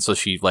 And so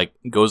she like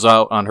goes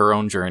out on her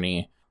own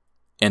journey,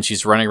 and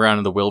she's running around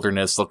in the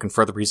wilderness looking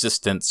for the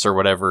resistance or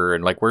whatever,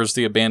 and like, where's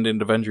the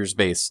abandoned Avengers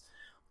base?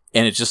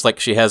 And it's just like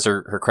she has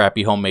her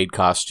crappy homemade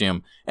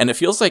costume, and it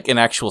feels like an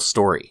actual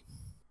story.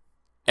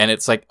 And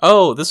it's like,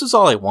 oh, this is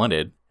all I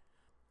wanted.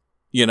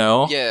 You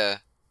know? Yeah.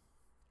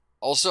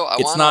 Also,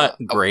 it's not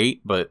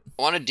great, but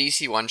I want a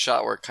DC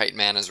one-shot where Kite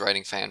Man is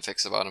writing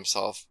fanfics about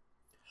himself.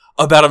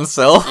 About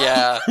himself?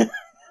 Yeah.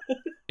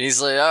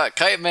 He's like,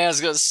 Kite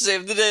Man's gonna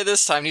save the day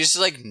this time. He's just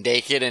like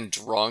naked and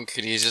drunk,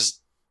 and he's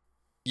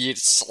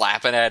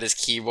slapping at his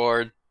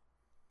keyboard.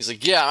 He's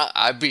like, yeah,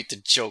 I beat the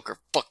Joker.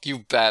 Fuck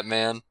you,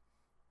 Batman.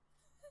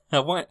 I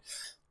want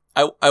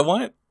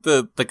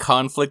the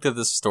conflict of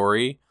this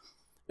story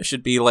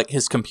should be like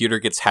his computer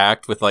gets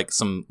hacked with like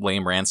some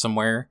lame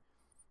ransomware.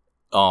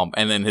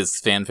 And then his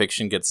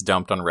fanfiction gets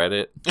dumped on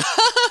Reddit.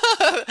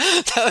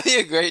 That would be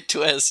a great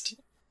twist.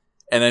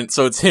 And then,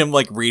 so it's him,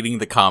 like, reading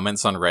the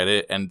comments on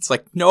Reddit, and it's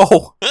like,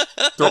 no!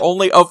 They're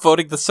only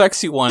upvoting the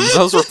sexy ones!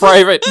 Those were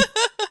private!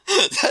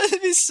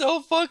 That'd be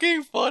so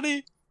fucking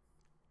funny!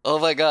 Oh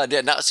my god,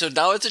 yeah, so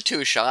now it's a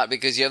two-shot,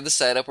 because you have the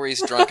setup where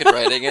he's drunk and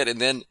writing it,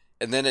 and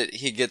then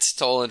he gets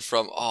stolen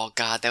from, oh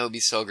god, that would be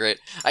so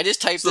great. I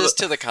just typed this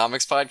to the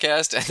comics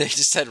podcast, and they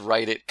just said,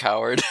 write it,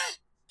 coward.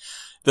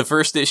 The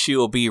first issue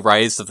will be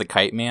Rise of the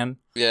Kite Man.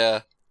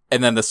 Yeah.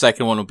 And then the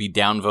second one will be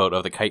Downvote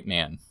of the Kite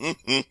Man.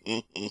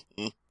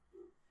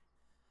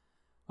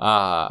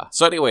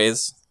 So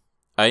anyways,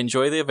 I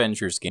enjoy the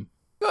Avengers game.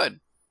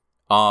 Good.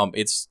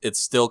 It's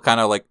still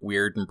kind of like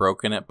weird and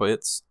broken at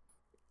bits.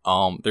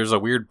 There's a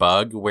weird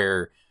bug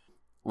where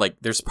like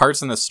there's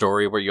parts in the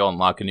story where you'll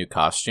unlock a new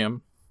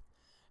costume,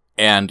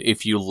 and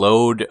if you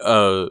load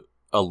a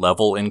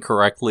level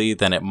incorrectly,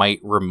 then it might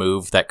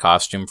remove that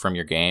costume from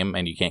your game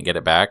and you can't get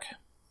it back.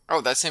 Oh,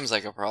 that seems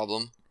like a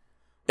problem.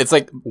 It's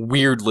like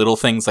weird little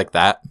things like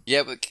that.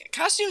 Yeah, but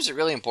costumes are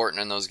really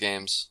important in those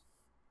games.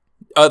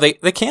 They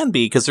can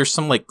be, because there's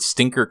some like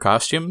stinker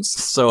costumes.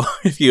 So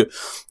if you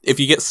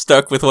get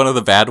stuck with one of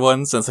the bad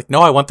ones, and it's like,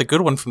 no, I want the good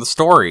one from the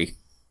story.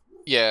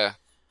 Yeah.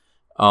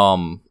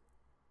 I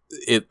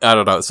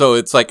don't know. So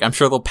it's like, I'm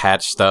sure they'll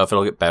patch stuff.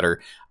 It'll get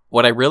better.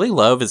 What I really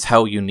love is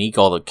how unique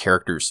all the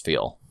characters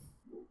feel.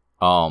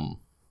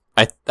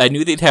 I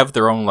knew they'd have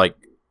their own like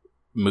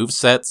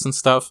movesets and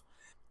stuff,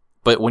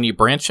 but when you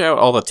branch out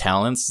all the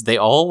talents, they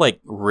all like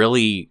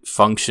really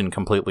function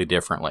completely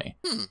differently.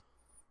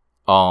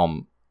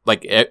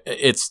 Like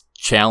it's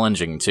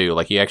challenging too.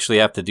 Like you actually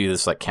have to do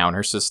this like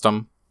counter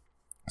system.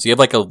 So you have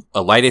like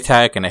a light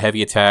attack and a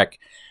heavy attack,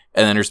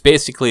 and then there's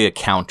basically a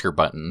counter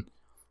button.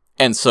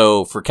 And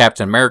so for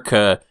Captain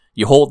America,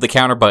 you hold the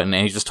counter button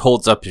and he just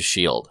holds up his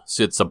shield,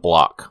 so it's a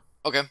block.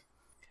 Okay.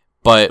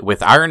 But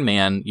with Iron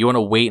Man, you want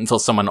to wait until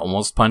someone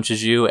almost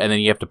punches you, and then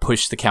you have to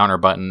push the counter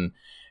button,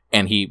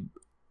 and he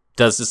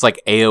does this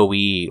like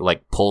AoE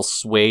like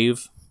pulse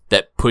wave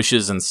that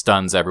pushes and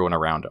stuns everyone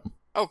around him.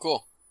 Oh,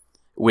 cool.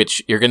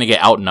 Which you're going to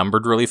get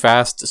outnumbered really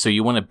fast, so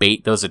you want to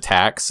bait those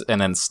attacks and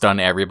then stun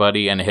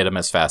everybody and hit them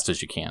as fast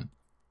as you can.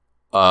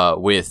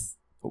 With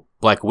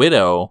Black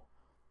Widow,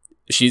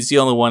 she's the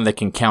only one that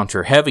can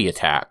counter heavy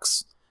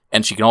attacks,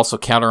 and she can also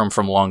counter them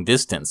from long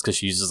distance because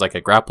she uses like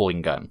a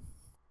grappling gun.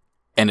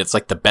 And it's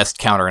like the best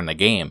counter in the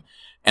game.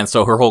 And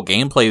so her whole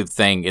gameplay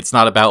thing, it's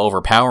not about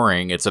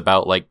overpowering, it's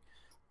about like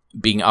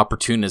being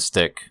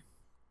opportunistic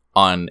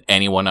on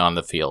anyone on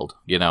the field,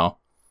 you know?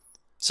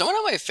 Someone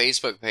on my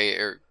Facebook page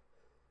or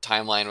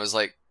timeline was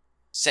like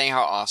saying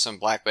how awesome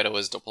Black Widow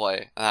was to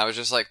play, and I was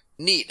just like,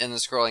 neat, and then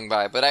scrolling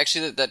by. But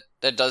actually,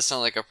 that does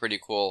sound like a pretty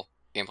cool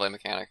gameplay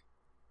mechanic.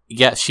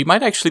 Yeah, she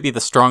might actually be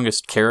the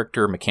strongest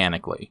character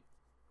mechanically.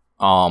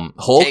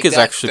 Hulk Take is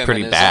that, actually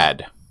pretty feminism.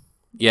 bad.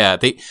 Yeah,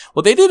 they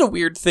did a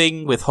weird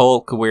thing with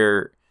Hulk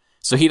where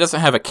so he doesn't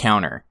have a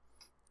counter.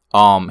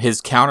 His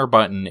counter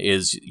button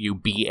is you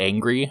be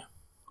angry,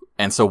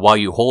 and so while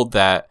you hold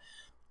that,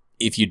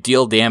 if you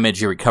deal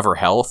damage, you recover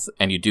health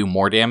and you do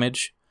more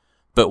damage.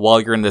 But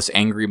while you're in this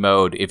angry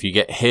mode, if you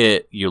get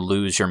hit, you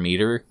lose your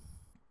meter.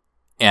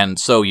 And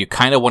so you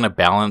kind of want to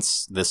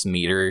balance this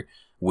meter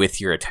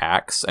with your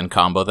attacks and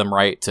combo them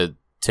right to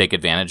take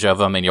advantage of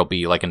them, and you'll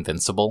be like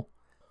invincible.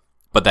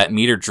 But that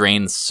meter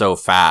drains so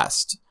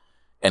fast,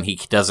 and he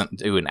doesn't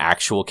do an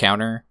actual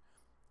counter,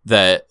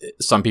 that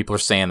some people are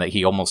saying that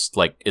he almost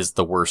like is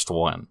the worst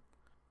one.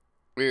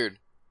 Weird.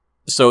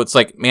 So it's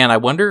like, man, I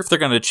wonder if they're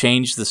going to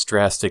change this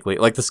drastically.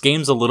 Like, this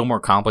game's a little more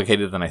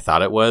complicated than I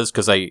thought it was,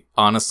 because I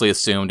honestly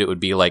assumed it would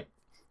be like,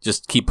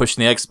 just keep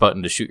pushing the X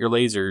button to shoot your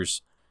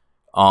lasers.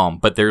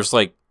 But there's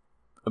like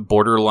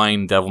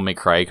borderline Devil May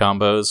Cry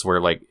combos where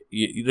like,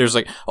 there's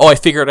like, oh, I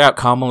figured out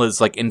Kamala's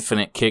like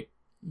infinite kick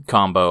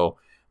combo,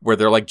 where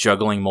they're like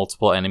juggling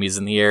multiple enemies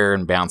in the air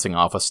and bouncing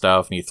off of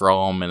stuff, and you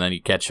throw them, and then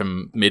you catch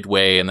them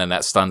midway, and then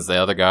that stuns the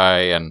other guy,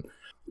 and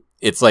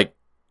it's like,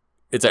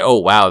 oh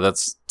wow,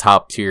 that's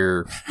top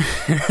tier.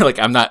 Like,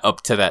 I'm not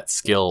up to that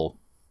skill.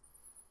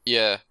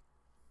 Yeah.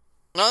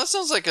 No, that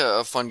sounds like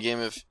a fun game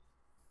if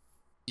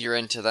you're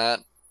into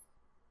that.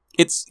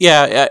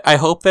 I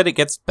hope that it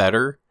gets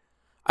better.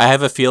 I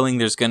have a feeling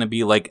there's going to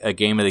be like a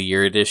Game of the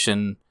Year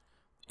edition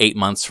 8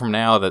 months from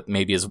now that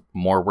maybe is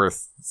more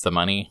worth the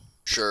money.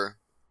 Sure.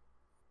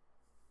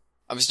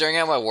 I'm staring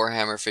at my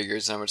Warhammer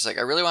figures, and I'm just like,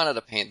 I really wanted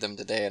to paint them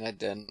today, and I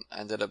didn't. I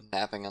ended up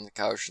napping on the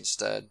couch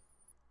instead.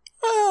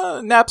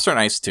 Naps are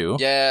nice too.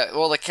 Yeah,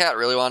 well, the cat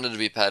really wanted to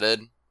be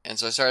petted, and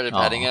so I started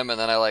petting him, and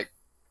then I like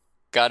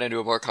got into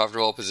a more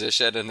comfortable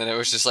position, and then it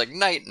was just like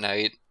night.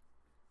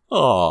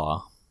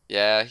 Aw.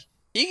 Yeah,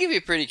 he can be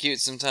pretty cute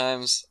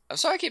sometimes. I'm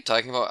sorry I keep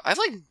talking about. I have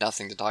like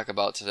nothing to talk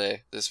about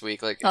today this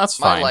week. Like, That's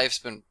my fine. life's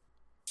been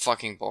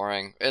fucking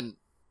boring, and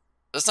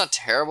that's not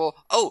terrible.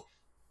 Oh,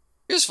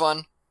 here's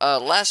fun.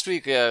 Last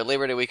week,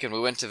 Labor Day weekend, we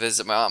went to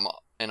visit my mom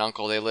and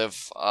uncle. They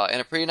live in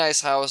a pretty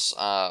nice house,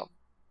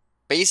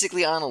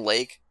 basically on a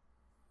lake,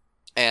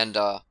 and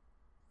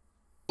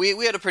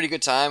we had a pretty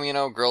good time, you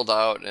know, grilled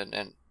out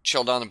and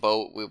chilled on the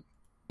boat.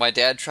 My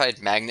dad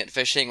tried magnet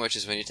fishing, which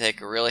is when you take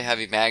a really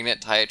heavy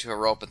magnet, tie it to a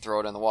rope, and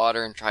throw it in the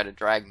water and try to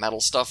drag metal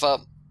stuff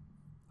up.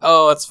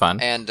 Oh, that's fun.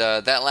 And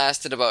that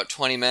lasted about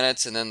 20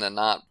 minutes, and then the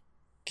knot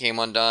came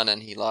undone,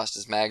 and he lost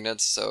his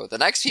magnets. So the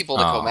next people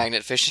to go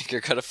magnet fishing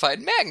are gonna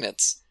find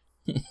magnets.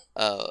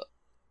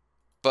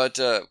 But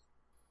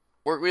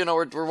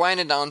we're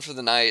winding down for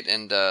the night,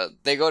 and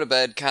they go to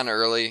bed kind of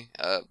early.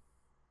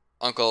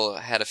 Uncle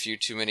had a few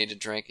too many to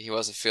drink; he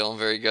wasn't feeling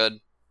very good.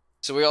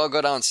 So we all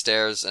go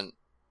downstairs, and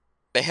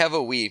they have a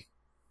Wii,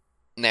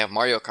 and they have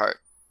Mario Kart,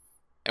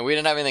 and we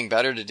didn't have anything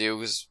better to do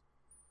because,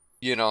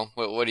 you know,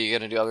 what are you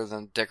gonna do other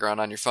than dick around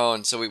on your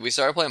phone? So we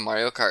started playing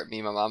Mario Kart,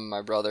 me, my mom, and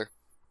my brother.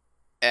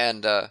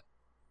 And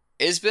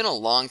it's been a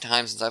long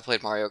time since I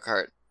played Mario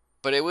Kart,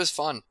 but it was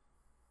fun.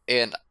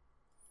 And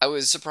I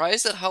was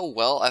surprised at how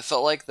well I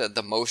felt like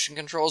the motion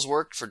controls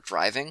worked for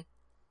driving.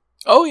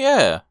 Oh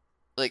yeah.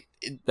 Like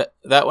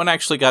that one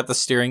actually got the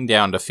steering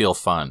down to feel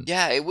fun.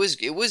 Yeah, it was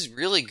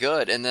really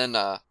good. And then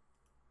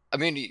I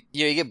mean,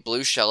 you get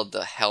blue shelled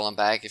the hell and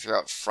back if you're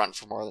out front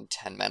for more than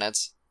 10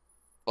 minutes.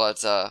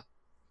 But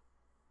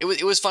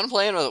it was fun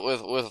playing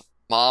with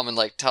Mom and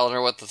like telling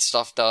her what the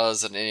stuff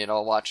does, and you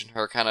know, watching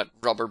her kind of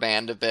rubber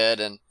band a bit,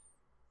 and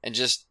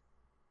just,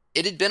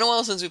 it had been a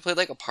while since we played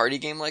like a party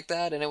game like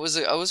that, and it was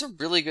a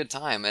really good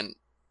time. And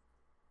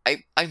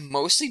I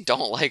mostly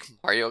don't like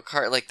Mario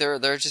Kart. Like, there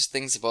are just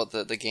things about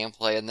the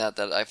gameplay and that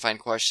I find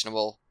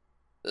questionable,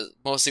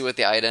 mostly with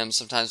the items,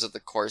 sometimes with the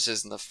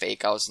courses and the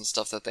fake outs and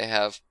stuff that they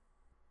have.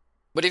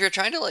 But if you're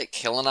trying to like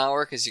kill an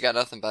hour because you got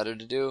nothing better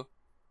to do,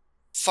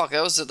 fuck,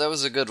 that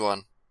was a good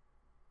one.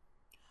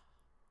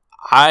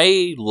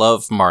 I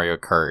love Mario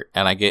Kart,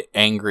 and I get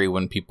angry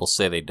when people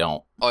say they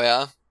don't. Oh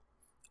yeah?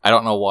 I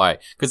don't know why,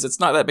 because it's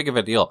not that big of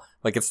a deal.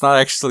 Like, it's not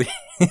actually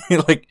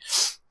like,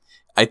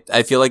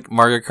 I feel like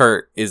Mario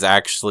Kart is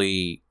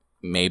actually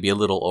maybe a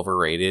little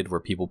overrated, where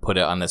people put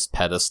it on this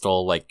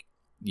pedestal, like,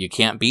 you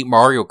can't beat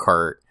Mario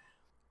Kart.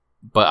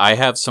 But I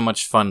have so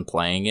much fun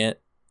playing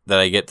it that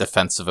I get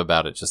defensive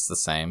about it just the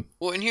same.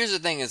 Well, and here's the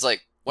thing, is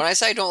like, when I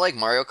say I don't like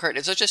Mario Kart,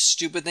 it's such a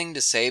stupid thing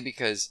to say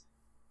because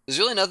there's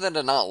really nothing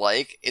to not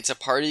like. It's a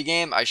party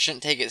game. I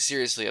shouldn't take it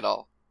seriously at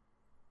all.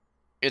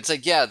 It's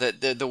like, yeah,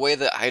 the way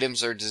the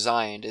items are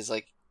designed is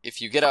like, if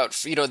you get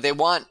out, you know, they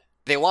want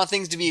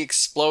things to be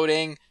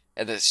exploding,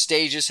 and the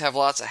stages have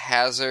lots of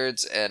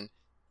hazards, and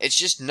it's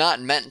just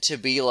not meant to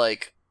be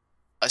like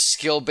a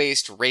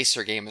skill-based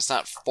racer game. It's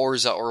not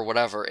Forza or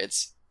whatever.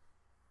 It's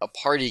a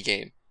party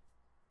game.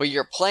 but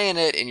you're playing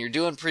it and you're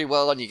doing pretty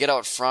well, and you get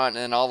out front,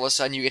 and then all of a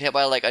sudden you get hit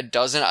by like a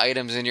dozen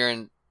items, and you're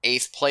in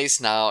 8th place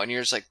now, and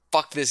you're just like,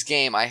 fuck this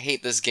game, I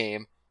hate this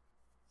game.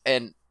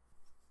 And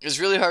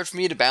it's really hard for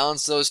me to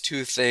balance those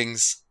two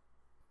things.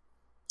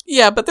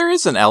 Yeah, but there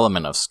is an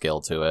element of skill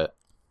to it.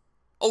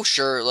 Oh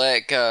sure,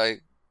 like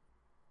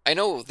I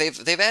know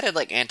they've added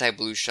like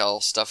anti-blue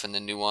shell stuff in the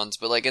new ones,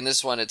 but like in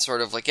this one it's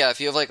sort of like, yeah, if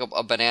you have like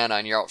a banana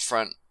and you're out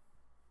front,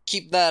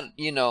 keep that,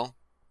 you know,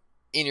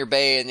 in your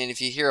bay, and then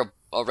if you hear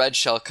a red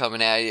shell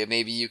coming at you,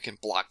 maybe you can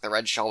block the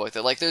red shell with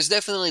it. Like there's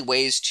definitely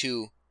ways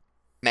to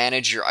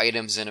manage your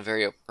items in a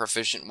very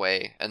proficient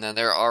way, and then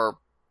there are,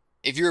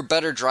 if you're a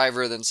better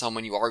driver than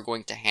someone, you are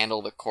going to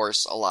handle the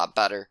course a lot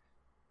better.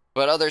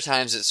 But other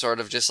times it's sort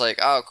of just like,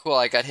 oh cool,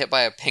 I got hit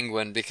by a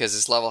penguin because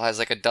this level has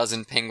like a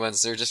dozen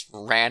penguins. They're just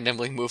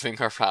randomly moving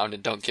around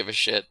and don't give a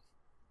shit.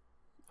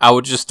 I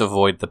would just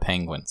avoid the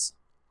penguins.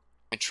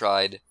 I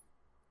tried.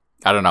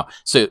 I don't know.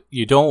 So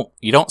you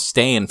don't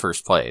stay in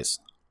first place.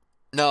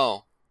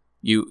 No.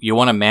 You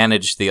want to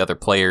manage the other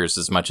players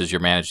as much as you're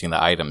managing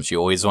the items. You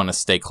always want to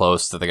stay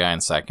close to the guy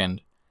in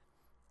second.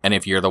 And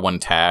if you're the one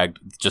tagged,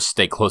 just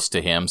stay close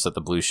to him so that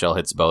the blue shell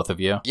hits both of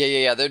you.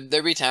 Yeah.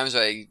 There'd be times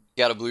where I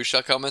got a blue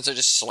shell coming, so I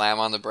just slam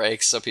on the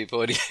brakes so people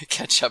would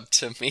catch up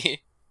to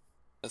me.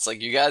 It's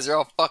like, you guys are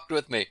all fucked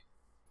with me.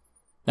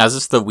 Now, is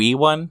this the Wii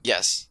one?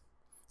 Yes.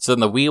 So in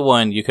the Wii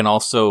one, you can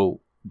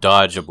also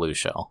dodge a blue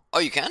shell. Oh,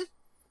 you can?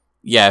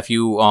 Yeah, if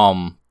you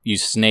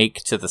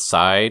snake to the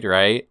side,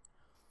 right?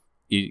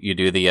 You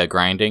do the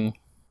grinding.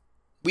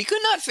 We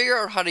could not figure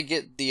out how to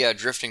get the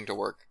drifting to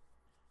work.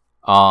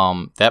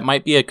 That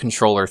might be a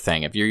controller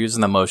thing. If you're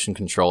using the motion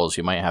controls,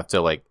 you might have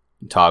to like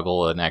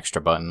toggle an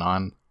extra button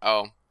on.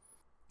 Oh.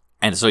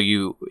 And so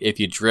if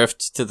you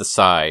drift to the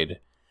side,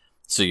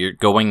 so you're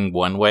going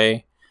one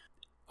way,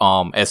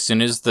 as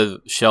soon as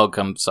the shell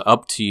comes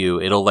up to you,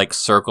 it'll like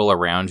circle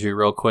around you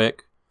real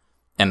quick.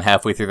 And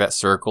halfway through that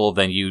circle,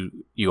 then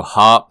you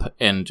hop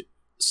and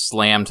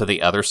slam to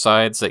the other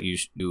side so that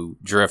you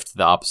drift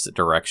the opposite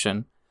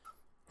direction.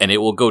 And it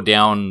will go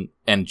down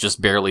and just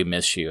barely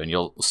miss you, and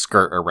you'll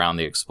skirt around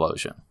the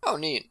explosion. Oh,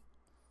 neat.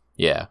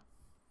 Yeah.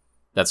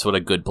 That's what a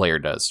good player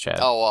does, Chad.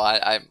 Oh,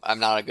 well, I'm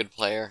not a good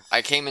player.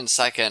 I came in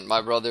second.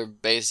 My brother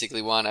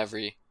basically won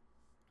every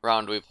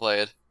round we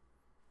played.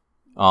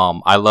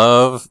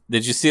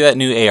 Did you see that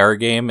new AR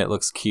game? It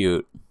looks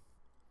cute.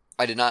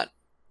 I did not.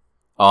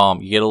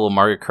 You get a little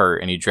Mario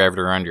Kart and you drive it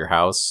around your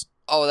house.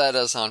 Oh, that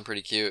does sound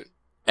pretty cute.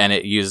 And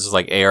it uses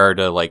like AR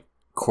to like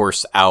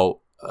course out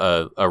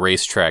a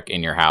racetrack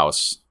in your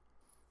house,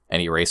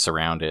 and you race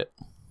around it.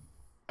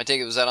 I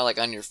take it, was that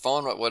on your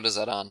phone? What is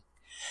that on?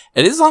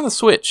 It is on the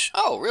Switch.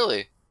 Oh,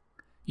 really?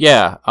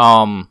 Yeah.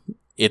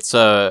 It's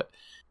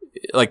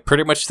like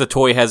pretty much the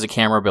toy has a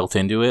camera built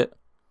into it.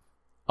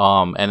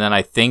 And then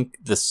I think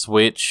the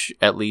Switch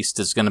at least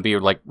is going to be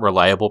like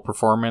reliable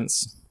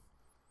performance.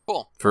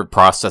 Cool. For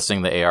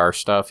processing the AR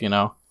stuff, you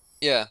know?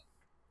 Yeah.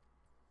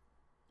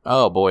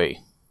 Oh boy.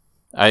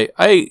 I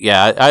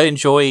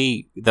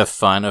enjoy the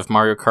fun of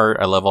Mario Kart.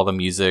 I love all the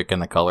music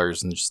and the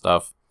colors and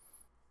stuff.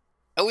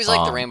 I always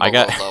like the Rainbow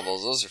Road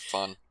levels. Those are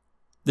fun.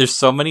 There's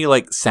so many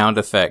like sound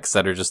effects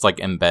that are just like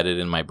embedded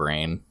in my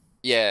brain.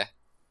 Yeah.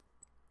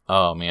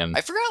 Oh man.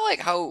 I forgot like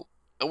how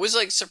I was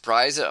like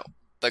surprised at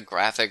the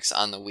graphics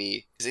on the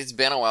Wii, because it's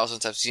been a while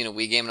since I've seen a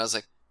Wii game, and I was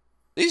like,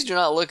 these do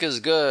not look as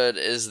good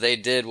as they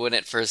did when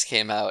it first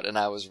came out, and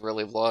I was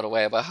really blown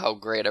away by how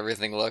great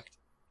everything looked.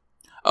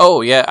 Oh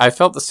yeah, I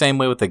felt the same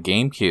way with the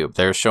GameCube.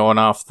 They're showing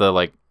off the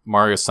like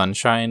Mario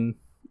Sunshine,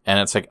 and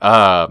it's like,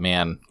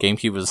 man,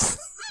 GameCube was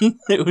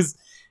it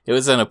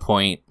was in a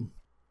point.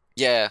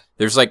 Yeah.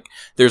 There's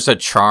a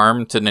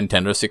charm to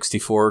Nintendo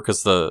 64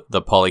 because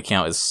the poly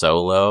count is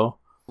so low.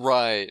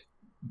 Right.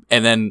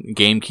 And then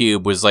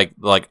GameCube was like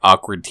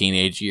awkward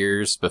teenage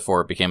years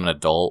before it became an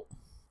adult.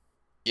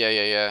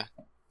 Yeah.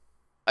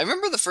 I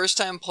remember the first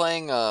time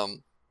playing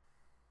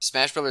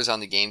Smash Brothers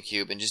on the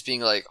GameCube and just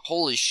being like,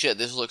 holy shit,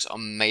 this looks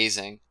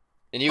amazing.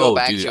 And you go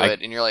back to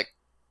it and you're like,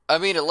 I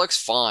mean, it looks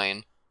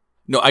fine.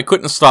 No, I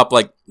couldn't stop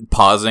like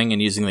pausing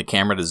and using the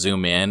camera to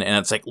zoom in, and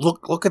it's like,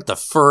 look at the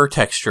fur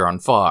texture on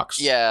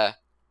Fox. Yeah.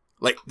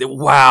 Like,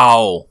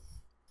 wow.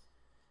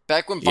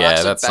 Back when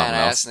Fox was something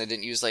badass else. and they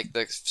didn't use like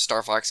the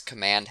Star Fox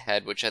command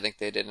head, which I think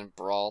they did in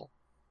Brawl.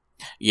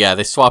 Yeah,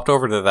 they swapped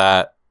over to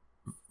that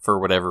for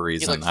whatever He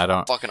reason. looked I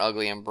don't. fucking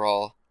ugly in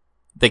Brawl.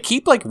 They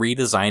keep like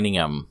redesigning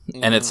them,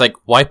 and it's like,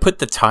 why put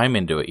the time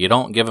into it? You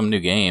don't give them new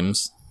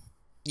games.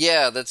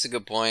 Yeah, that's a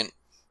good point.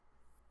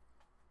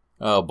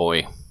 Oh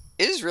boy.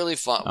 It is really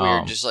fun,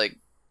 weird, just like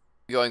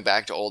going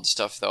back to old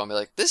stuff though, and be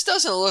like, this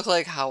doesn't look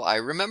like how I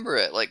remember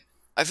it. Like,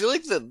 I feel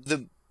like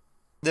the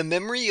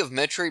memory of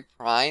Metroid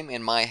Prime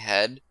in my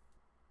head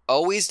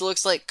always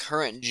looks like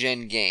current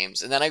gen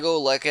games, and then I go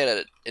look at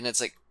it, and it's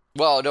like,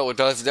 well, no, it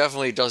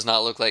definitely does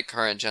not look like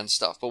current gen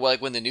stuff. But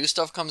like when the new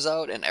stuff comes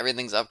out and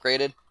everything's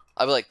upgraded,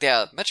 I'll be like,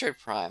 yeah, Metroid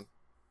Prime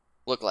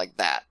looked like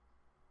that.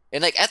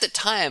 And like at the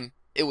time,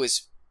 it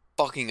was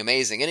fucking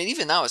amazing, and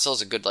even now it still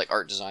has a good like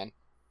art design.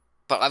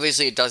 But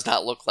obviously it does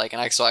not look like an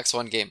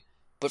XOX1 game.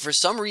 But for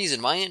some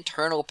reason, my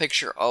internal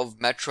picture of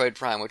Metroid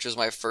Prime, which was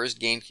my first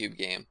GameCube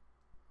game,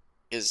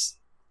 is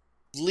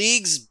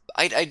leagues.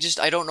 I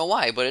don't know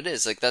why, but it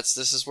is. Like, this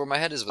is where my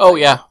head is with Oh,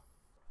 that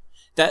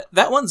yeah.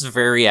 That one's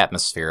very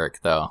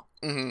atmospheric, though.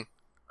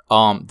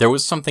 Mm-hmm. There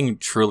was something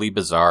truly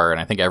bizarre,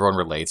 and I think everyone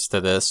relates to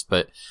this,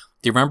 but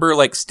do you remember,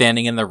 like,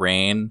 standing in the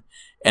rain,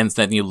 and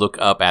then you look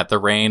up at the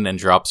rain, and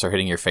drops are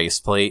hitting your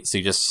faceplate, so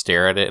you just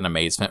stare at it in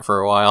amazement for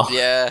a while?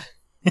 Yeah.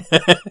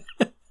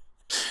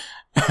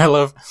 I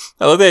love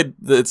that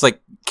it's,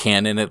 like,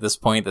 canon at this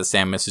point, that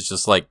Samus is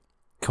just, like,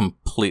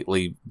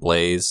 completely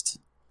blazed.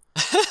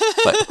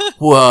 Like,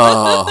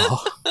 whoa.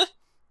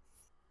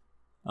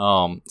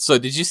 So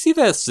did you see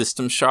the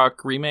System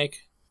Shock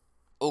remake?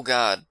 Oh,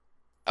 God.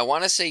 I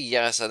want to say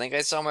yes. I think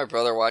I saw my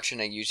brother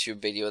watching a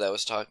YouTube video that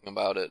was talking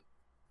about it.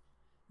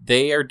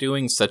 They are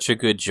doing such a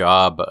good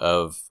job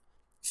of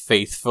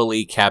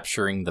faithfully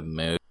capturing the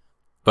mood,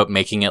 but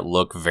making it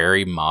look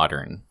very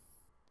modern.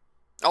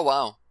 Oh,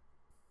 wow.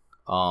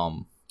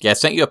 Yeah, I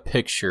sent you a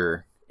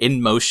picture.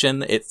 In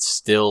motion, it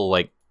still,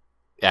 like,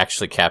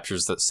 actually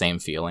captures that same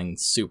feeling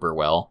super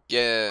well.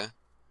 Yeah.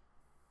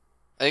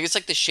 I think it's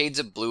like the shades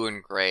of blue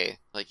and gray.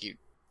 Like,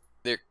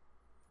 they're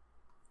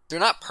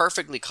not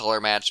perfectly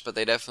color matched, but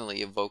they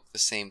definitely evoke the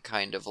same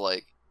kind of,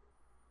 like,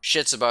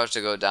 shit's about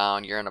to go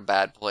down, you're in a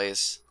bad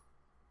place.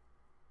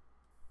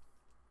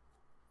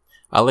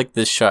 I like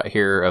this shot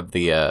here of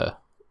the,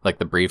 like,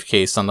 the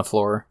briefcase on the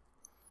floor.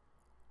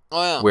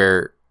 Oh, yeah.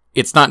 Where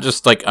it's not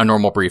just, like, a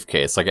normal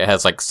briefcase. Like, it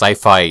has, like,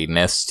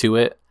 sci-fi-ness to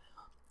it.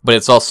 But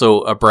it's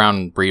also a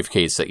brown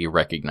briefcase that you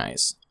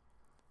recognize.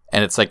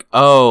 And it's like,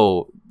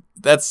 oh,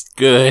 that's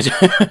good.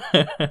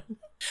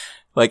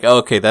 Like,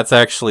 okay, that's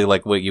actually,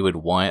 like, what you would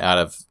want out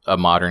of a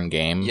modern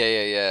game.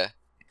 Yeah.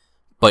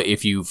 But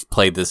if you've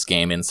played this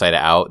game inside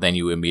out, then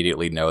you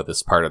immediately know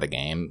this part of the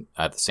game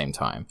at the same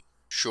time.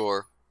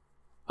 Sure.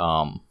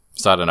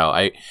 So I don't know.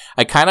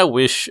 I kind of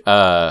wish,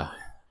 I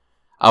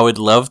would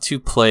love to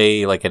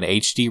play, like, an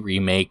HD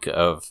remake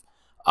of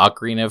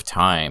Ocarina of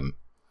Time.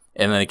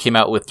 And then they came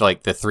out with,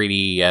 like, the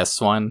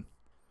 3DS one,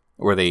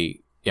 where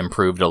they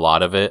improved a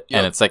lot of it. Yep.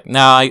 And it's like,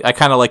 I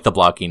kind of like the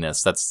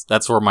blockiness.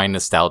 That's where my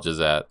nostalgia's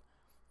at.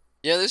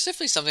 Yeah, there's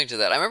definitely something to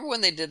that. I remember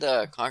when they did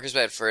Conker's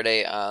Bad Fur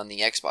Day on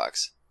the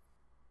Xbox.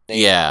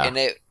 Yeah. And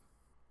it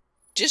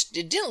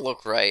didn't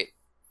look right.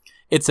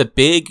 It's a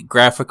big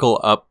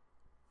graphical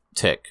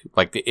uptick.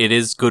 Like, it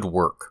is good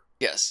work.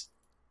 Yes.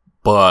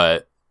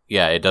 But,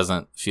 yeah, it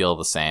doesn't feel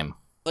the same.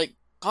 Like,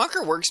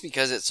 Conker works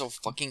because it's so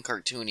fucking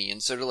cartoony,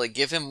 and so to, like,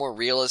 give him more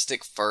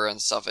realistic fur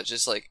and stuff, it's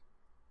just like,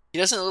 he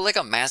doesn't look like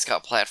a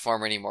mascot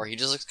platformer anymore. He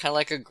just looks kind of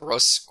like a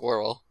gross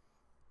squirrel.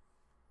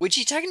 Which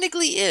he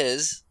technically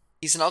is.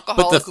 He's an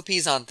alcoholic who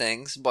pees on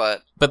things,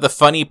 but... But the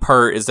funny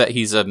part is that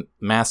he's a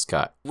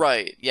mascot.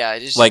 Right, yeah,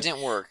 it just like,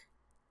 didn't work.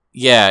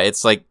 Yeah,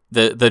 it's like,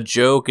 the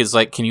joke is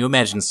like, can you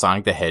imagine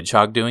Sonic the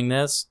Hedgehog doing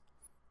this?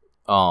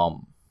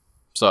 So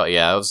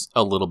yeah, it was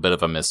a little bit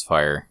of a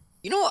misfire.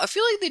 You know, I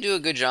feel like they do a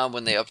good job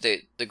when they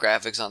update the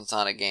graphics on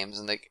Sonic games,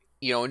 and like,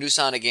 you know, a new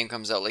Sonic game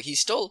comes out, like,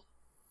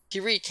 he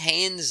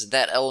retains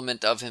that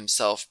element of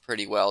himself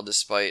pretty well,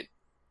 despite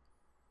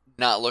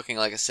not looking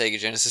like a Sega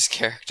Genesis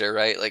character,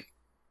 right? Like,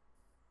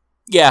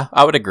 yeah,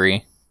 I would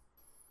agree.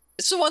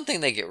 It's the one thing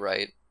they get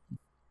right.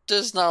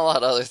 There's not a lot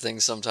of other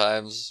things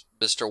sometimes,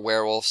 Mr.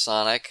 Werewolf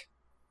Sonic.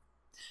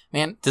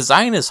 Man,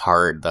 design is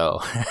hard,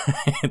 though.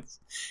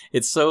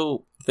 it's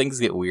so... Things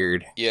get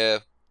weird. Yeah.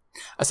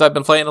 So I've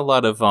been playing a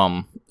lot of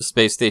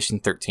Space Station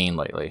 13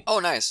 lately. Oh,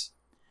 nice.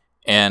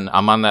 And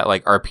I'm on that,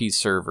 like, RP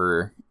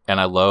server, and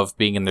I love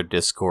being in their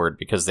Discord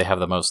because they have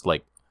the most,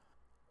 like...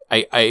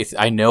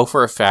 I know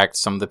for a fact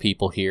some of the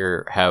people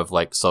here have,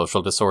 like,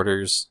 social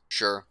disorders.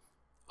 Sure.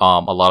 A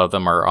lot of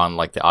them are on,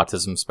 like, the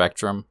autism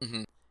spectrum.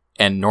 Mm-hmm.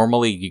 And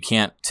normally you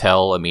can't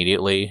tell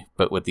immediately,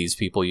 but with these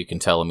people you can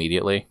tell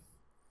immediately.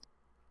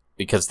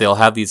 Because they'll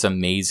have these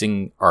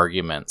amazing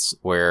arguments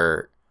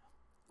where,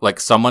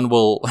 like, someone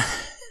will...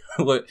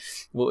 what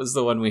was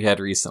the one we had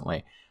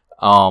recently?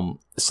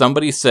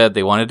 Somebody said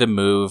they wanted to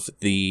move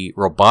the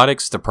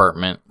robotics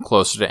department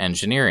closer to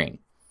engineering.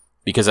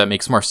 Because that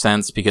makes more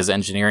sense, because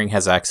engineering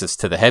has access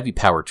to the heavy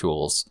power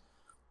tools.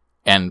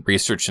 And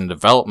research and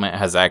development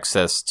has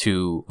access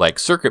to, like,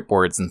 circuit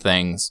boards and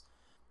things.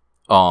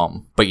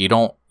 But you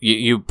don't...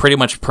 You pretty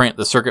much print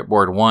the circuit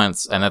board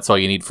once, and that's all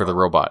you need for the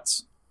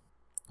robots.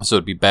 So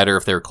it'd be better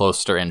if they were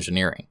closer to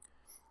engineering.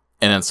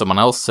 And then someone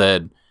else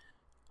said,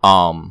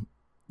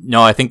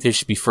 no, I think they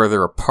should be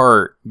further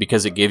apart,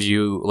 because it gives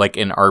you, like,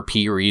 an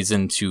RP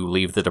reason to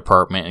leave the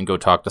department and go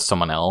talk to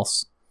someone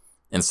else,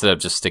 instead of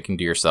just sticking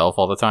to yourself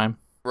all the time.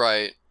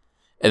 Right.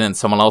 And then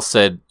someone else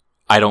said,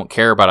 I don't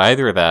care about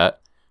either of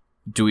that.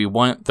 Do we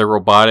want the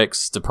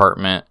robotics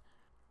department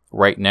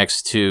right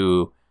next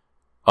to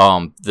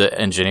the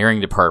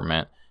engineering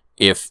department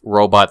if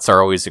robots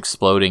are always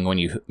exploding when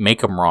you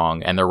make them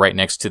wrong, and they're right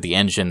next to the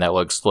engine that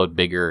will explode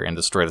bigger and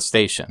destroy the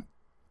station?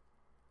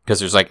 Because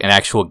there's, like, an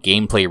actual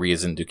gameplay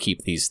reason to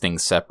keep these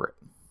things separate.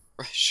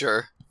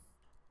 Sure.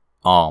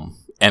 And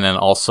And then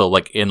also,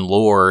 like, in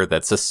lore,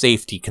 that's a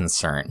safety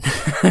concern.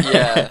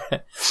 Yeah.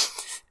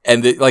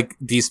 And, like,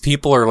 these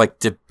people are, like,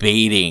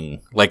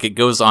 debating. Like, it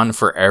goes on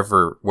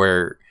forever,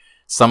 where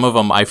some of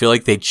them, I feel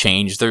like they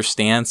changed their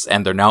stance,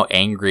 and they're now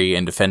angry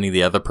and defending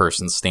the other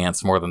person's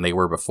stance more than they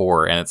were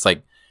before. And it's,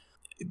 like,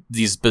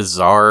 these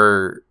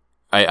bizarre...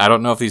 I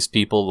don't know if these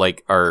people,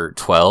 like, are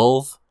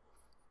 12.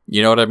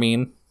 You know what I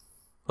mean?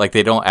 Like,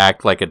 they don't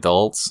act like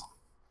adults.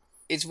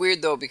 It's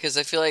weird, though, because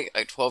I feel like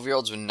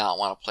 12-year-olds would not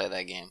want to play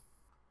that game.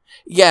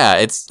 Yeah,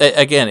 it's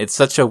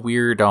such a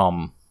weird,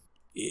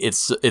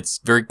 it's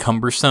very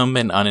cumbersome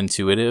and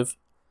unintuitive.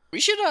 We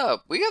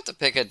have to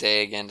pick a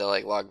day again to,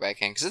 like, log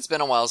back in, because it's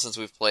been a while since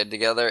we've played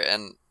together,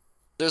 and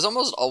there's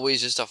almost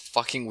always just a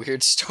fucking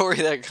weird story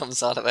that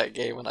comes out of that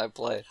game when I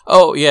play.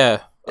 Oh,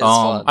 yeah. It's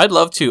fun. I'd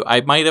love to. I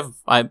might have,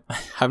 I'm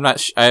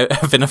not,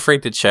 I've been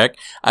afraid to check.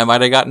 I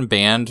might have gotten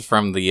banned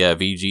from the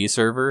VG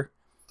server.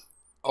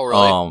 Oh,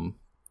 really?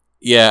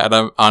 Yeah,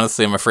 and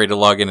I'm afraid to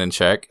log in and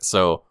check,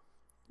 so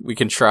we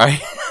can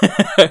try.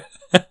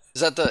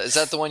 Is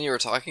that the one you were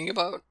talking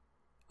about?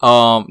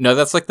 No,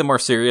 that's like the more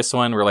serious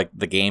one where like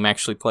the game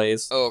actually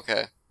plays. Oh,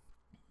 okay.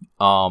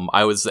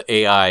 I was the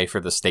AI for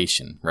the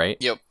station, right?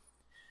 Yep.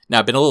 Now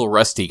I've been a little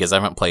rusty because I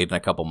haven't played in a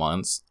couple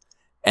months,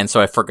 and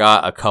so I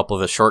forgot a couple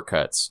of the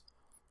shortcuts,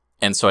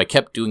 and so I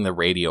kept doing the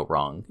radio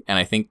wrong, and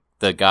I think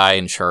the guy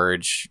in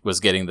charge was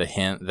getting the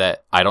hint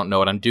that I don't know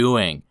what I'm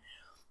doing.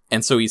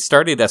 And so he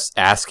started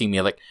asking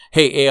me like,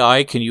 "Hey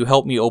AI, can you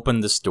help me open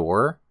this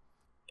door?"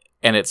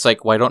 And it's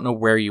like, "Well, I don't know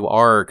where you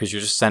are because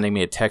you're just sending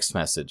me a text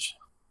message."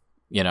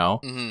 You know?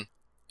 Mm-hmm.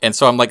 And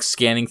so I'm like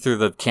scanning through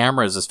the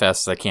cameras as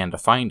fast as I can to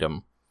find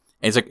him.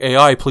 And he's like,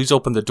 AI, please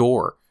open the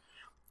door.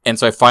 And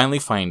so I finally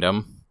find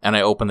him and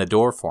I open the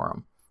door for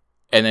him.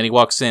 And then he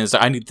walks in and says,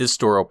 I need this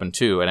door open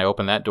too. And I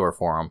open that door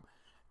for him.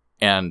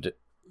 And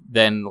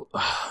then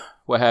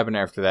what happened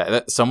after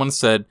that? Someone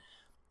said,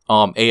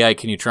 AI,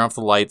 can you turn off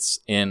the lights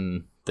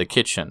in the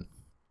kitchen?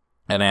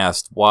 And I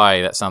asked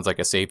why. That sounds like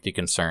a safety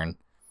concern.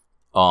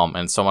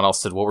 And someone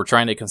else said, well, we're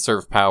trying to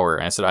conserve power.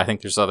 And I said, I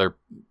think there's other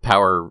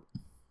power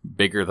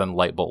bigger than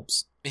light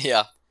bulbs.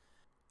 Yeah.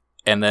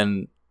 And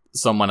then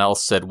someone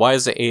else said, why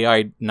is the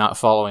AI not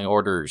following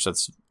orders?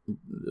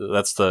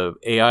 That's the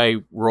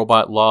AI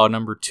robot law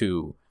number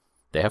 2.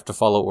 They have to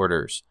follow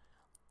orders.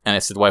 And I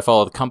said, well, I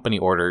follow the company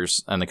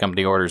orders, and the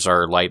company orders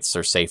are lights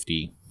or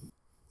safety.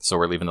 So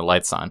we're leaving the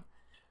lights on.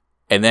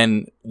 And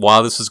then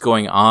while this was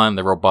going on,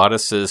 the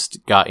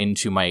roboticist got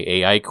into my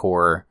AI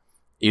core.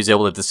 He was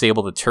able to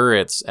disable the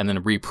turrets and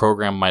then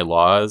reprogram my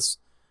laws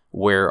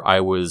where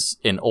I was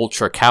in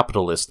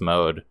ultra-capitalist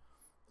mode,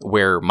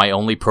 where my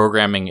only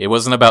programming, it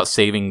wasn't about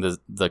saving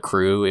the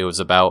crew, it was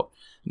about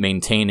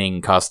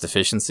maintaining cost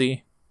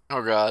efficiency.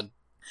 Oh, God.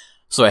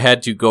 So I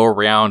had to go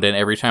around, and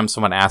every time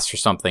someone asked for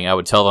something, I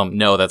would tell them,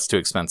 no, that's too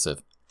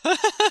expensive.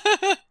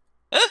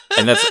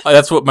 And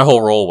that's what my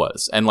whole role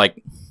was. And,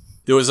 like,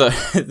 there was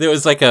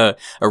like a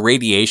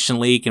radiation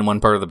leak in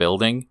one part of the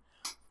building.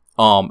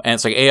 And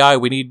it's like, AI,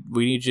 we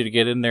need you to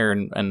get in there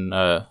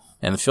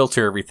and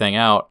filter everything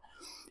out.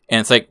 And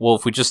it's like, well,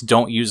 if we just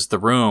don't use the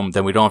room,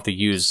 then we don't have to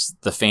use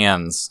the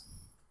fans.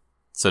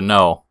 So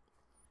no,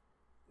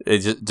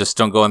 just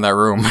don't go in that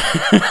room.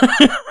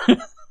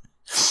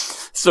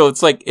 So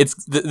it's like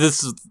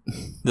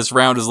this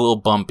round is a little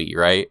bumpy,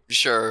 right?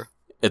 Sure.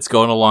 It's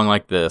going along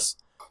like this.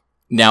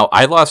 Now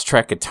I lost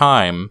track of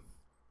time,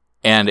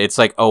 and it's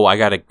like, oh, I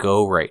gotta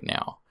go right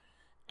now.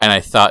 And I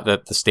thought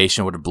that the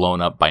station would have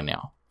blown up by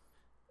now.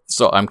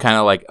 So I'm kind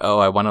of like, oh,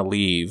 I want to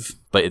leave,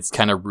 but it's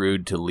kind of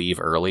rude to leave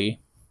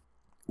early.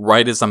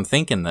 Right as I'm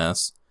thinking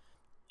this,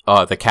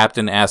 the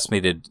captain asked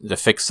me to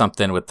fix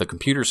something with the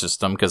computer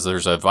system because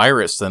there's a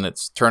virus and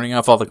it's turning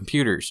off all the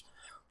computers.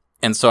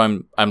 And so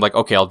I'm like,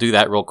 okay, I'll do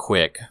that real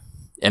quick,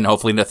 and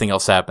hopefully nothing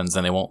else happens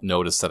and they won't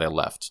notice that I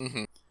left.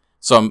 Mm-hmm.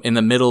 So I'm in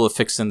the middle of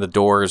fixing the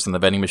doors, and the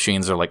vending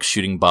machines are like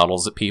shooting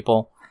bottles at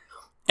people.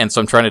 And so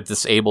I'm trying to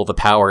disable the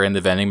power in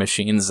the vending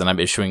machines, and I'm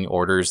issuing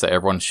orders that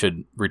everyone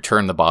should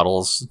return the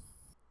bottles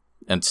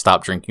and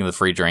stop drinking the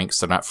free drinks.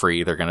 They're not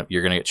free. You're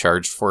gonna get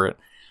charged for it.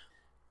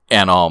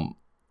 And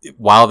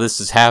while this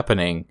is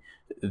happening,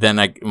 then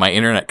my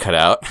internet cut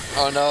out.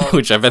 Oh no.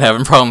 Which I've been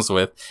having problems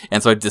with,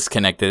 and so I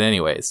disconnected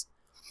anyways.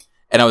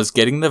 And I was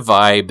getting the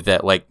vibe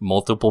that like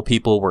multiple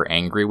people were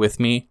angry with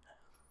me.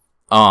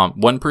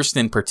 One person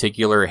in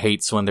particular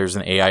hates when there's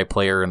an AI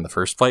player in the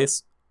first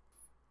place.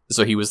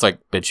 So he was like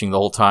bitching the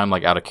whole time,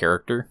 like out of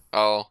character.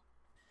 Oh.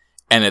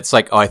 And it's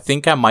like, oh, I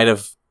think I might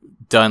have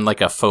done like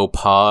a faux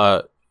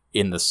pas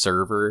in the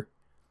server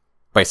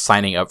by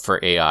signing up for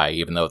AI,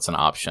 even though it's an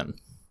option.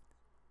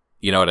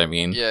 You know what I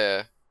mean?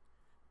 Yeah.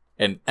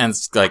 And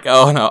it's like,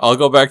 oh no, I'll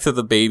go back to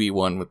the baby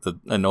one with the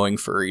annoying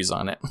furries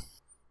on it.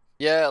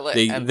 Yeah, like,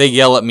 they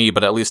yell at me,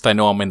 but at least I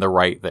know I'm in the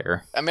right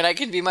there. I mean, I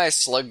can be my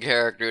slug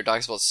character who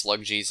talks about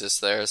Slug Jesus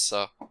there,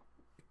 so... I'm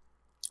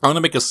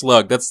gonna make a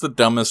slug. That's the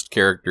dumbest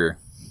character.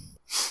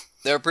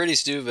 They're pretty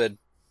stupid.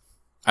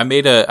 I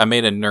made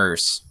a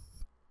nurse.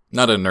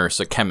 Not a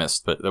nurse, a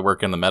chemist, but they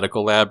work in the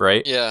medical lab,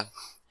 right? Yeah.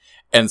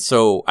 And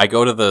so I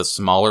go to the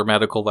smaller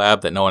medical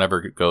lab that no one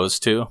ever goes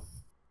to,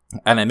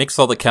 and I mix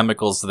all the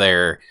chemicals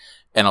there,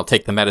 and I'll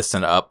take the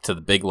medicine up to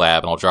the big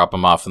lab, and I'll drop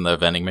them off in the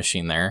vending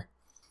machine there.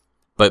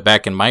 But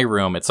back in my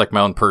room, it's like my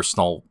own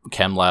personal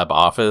chem lab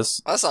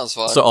office. That sounds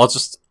fun. So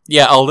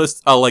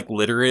I'll like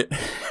litter it.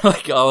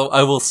 Like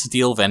I will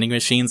steal vending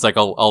machines. Like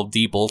I'll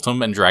debolt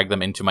them and drag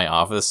them into my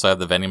office. So I have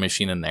the vending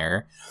machine in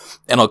there,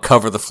 and I'll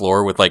cover the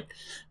floor with like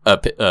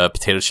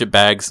potato chip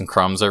bags and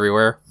crumbs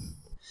everywhere.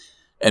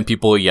 And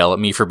people will yell at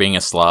me for being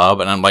a slob,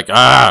 and I'm like,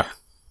 like,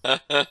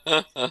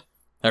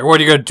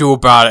 what are you gonna do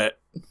about it?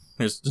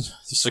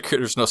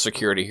 There's no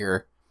security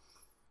here.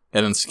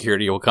 And then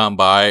security will come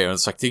by, and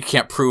it's like, you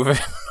can't prove it.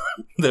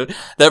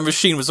 That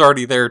machine was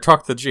already there.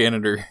 Talk to the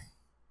janitor.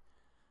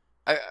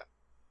 I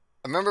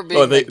remember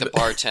being the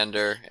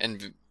bartender,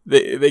 and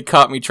they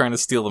caught me trying to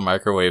steal the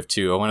microwave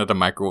too. I wanted a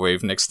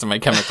microwave next to my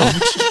chemical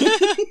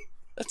machine.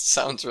 That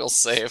sounds real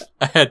safe.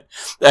 I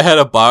had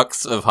a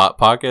box of Hot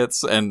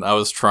Pockets, and I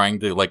was trying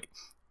to like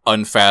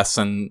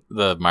unfasten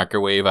the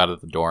microwave out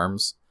of the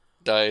dorms.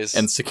 Nice.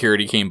 And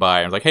security came by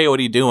and was like, "Hey, what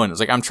are you doing?" It's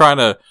like, "I'm trying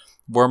to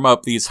warm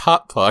up these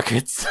Hot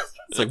Pockets."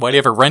 It's like, "Why do you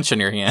have a wrench in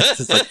your hand?"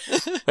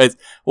 It's like,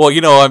 well,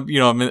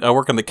 I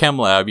work in the chem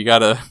lab. You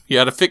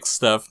gotta fix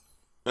stuff.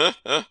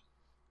 Yeah,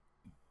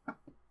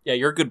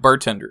 you're a good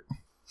bartender.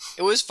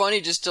 It was funny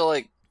just to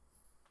like,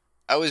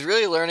 I was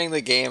really learning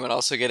the game and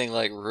also getting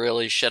like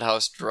really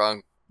shithouse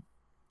drunk.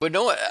 But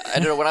no, I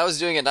don't know, when I was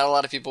doing it, not a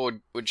lot of people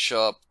would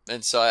show up.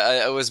 And so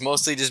I was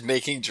mostly just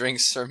making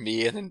drinks for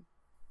me and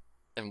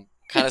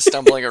kind of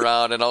stumbling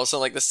around. And also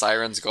like the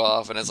sirens go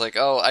off and it's like,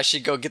 oh, I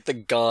should go get the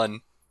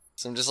gun.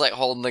 So I'm just like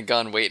holding the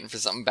gun, waiting for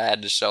something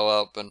bad to show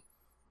up. And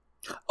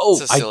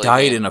I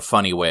died in a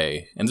funny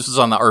way. And this was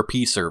on the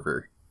RP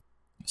server.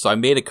 So I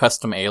made a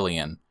custom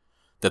alien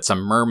that's a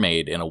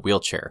mermaid in a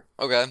wheelchair.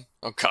 Okay.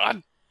 Oh,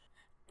 God.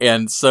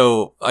 And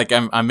so, like,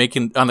 I'm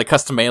making, on the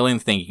custom alien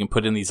thing, you can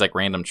put in these, like,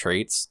 random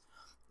traits.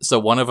 So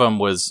one of them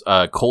was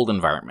a cold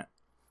environment.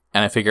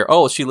 And I figure,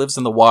 oh, she lives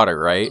in the water,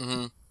 right?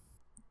 Mm-hmm.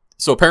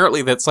 So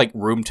apparently that's, like,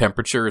 room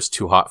temperature is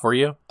too hot for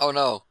you. Oh,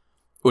 no.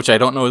 Which I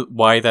don't know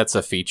why that's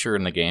a feature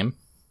in the game.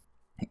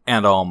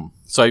 And,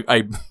 so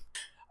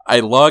I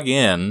log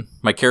in,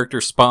 my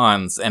character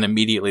spawns, and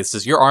immediately it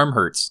says, your arm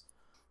hurts.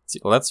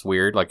 Well, that's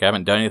weird. Like, I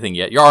haven't done anything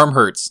yet. Your arm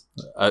hurts.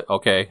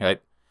 Okay.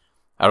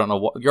 I don't know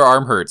what your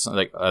arm hurts. I'm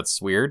like,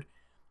 that's weird.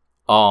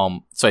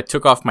 So I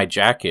took off my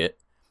jacket,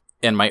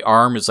 and my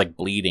arm is like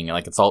bleeding,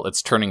 like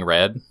it's turning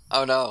red.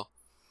 Oh no!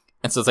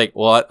 And so it's like,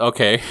 well,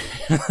 okay,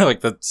 like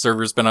the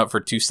server's been up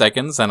for 2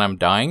 seconds, and I'm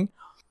dying.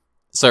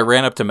 So I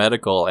ran up to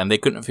medical, and they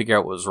couldn't figure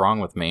out what was wrong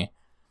with me.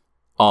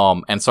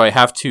 And so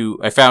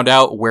I found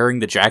out wearing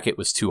the jacket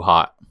was too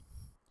hot.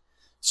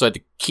 So I had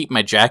to keep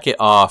my jacket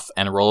off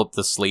and roll up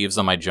the sleeves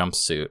on my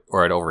jumpsuit,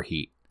 or I'd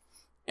overheat.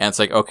 And it's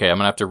like, okay, I'm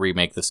gonna have to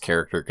remake this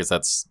character because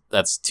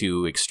that's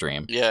too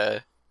extreme.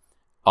 Yeah.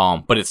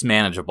 But it's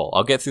manageable.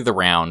 I'll get through the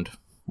round,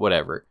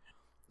 whatever.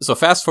 So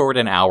fast forward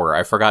an hour,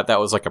 I forgot that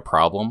was like a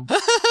problem.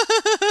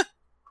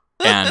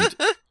 And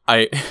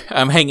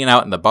I'm hanging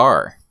out in the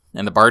bar,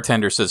 and the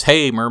bartender says,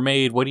 "Hey,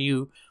 mermaid, what do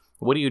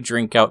you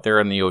drink out there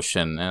in the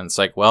ocean?" And it's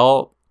like,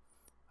 well,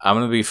 I'm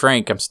gonna be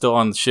frank, I'm still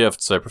on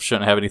shift, so I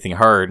shouldn't have anything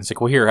hard. It's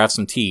like, well, here, have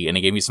some tea, and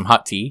he gave me some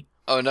hot tea.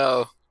 Oh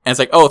no. And it's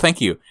like, oh,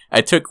 thank you.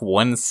 I took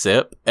one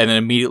sip and then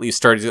immediately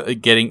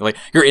started getting like,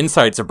 your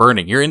insides are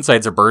burning. Your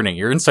insides are burning.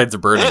 Your insides are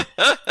burning.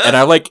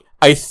 And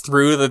I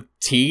threw the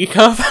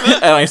teacup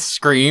and I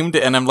screamed,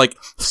 and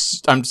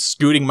I'm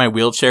scooting my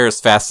wheelchair as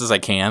fast as I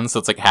can. So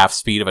it's like half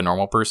speed of a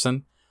normal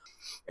person.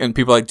 And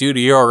people are like, dude, are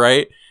you all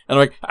right? And I'm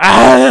like,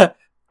 ah,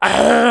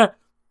 ah.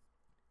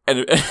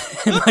 And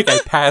like I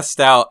passed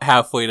out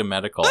halfway to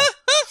medical.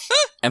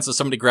 And so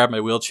somebody grabbed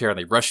my wheelchair and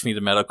they rushed me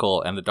to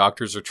medical, and the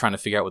doctors are trying to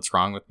figure out what's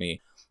wrong with me.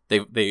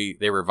 They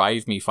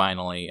revived me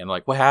finally, and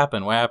like, what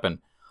happened?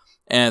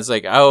 And it's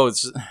like, oh,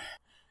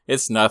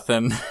 it's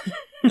nothing.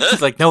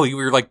 It's like, no, you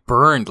were like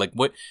burned. Like,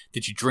 what?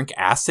 Did you drink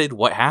acid?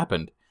 What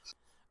happened?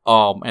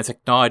 And it's like,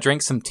 no, I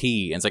drank some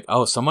tea. And it's like,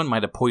 oh, someone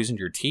might have poisoned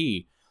your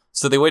tea.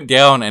 So they went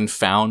down and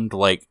found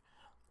like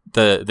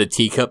the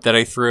teacup that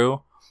I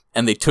threw,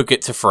 and they took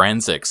it to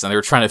forensics, and they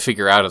were trying to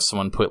figure out if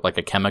someone put like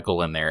a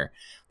chemical in there.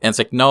 And it's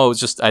like, no,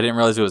 it's just, I didn't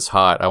realize it was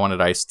hot. I wanted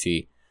iced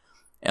tea.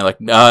 And like,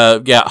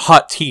 yeah,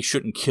 hot tea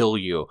shouldn't kill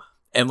you.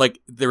 And like,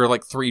 there were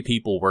like 3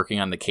 people working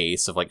on the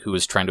case of like who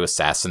was trying to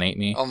assassinate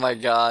me. Oh my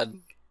god.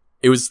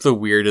 It was the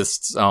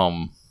weirdest,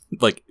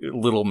 like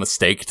little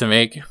mistake to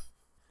make.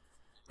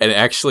 And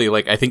actually,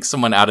 like, I think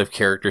someone out of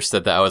character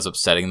said that I was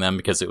upsetting them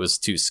because it was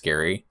too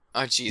scary.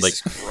 Oh,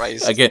 Jesus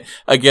Christ.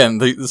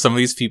 Again, some of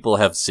these people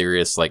have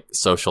serious like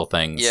social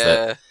things. Yeah.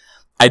 That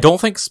I don't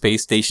think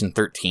Space Station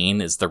 13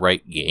 is the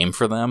right game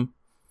for them.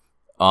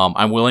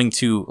 I'm willing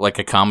to like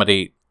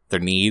accommodate their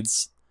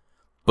needs,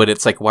 but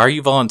it's like, why are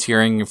you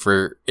volunteering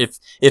for if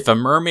a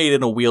mermaid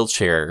in a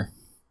wheelchair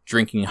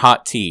drinking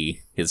hot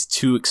tea is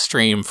too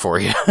extreme for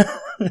you?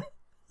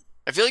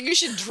 I feel like you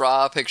should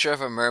draw a picture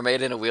of a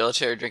mermaid in a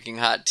wheelchair drinking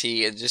hot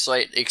tea and just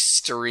like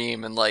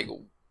extreme and like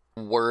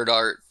word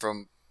art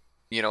from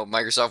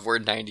Microsoft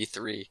Word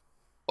 93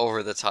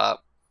 over the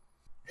top.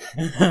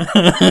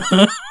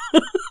 I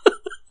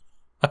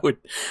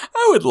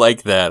would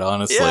like that,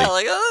 honestly. Yeah,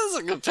 like, oh,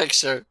 that's a good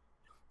picture.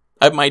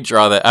 I might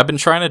draw that. I've been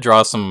trying to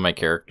draw some of my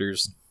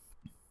characters.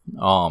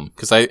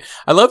 Because I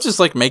love just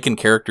like making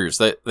characters.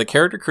 That the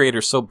character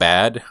creator's so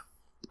bad,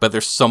 but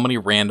there's so many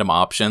random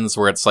options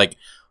where it's like,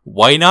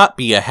 why not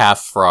be a half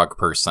frog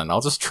person?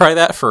 I'll just try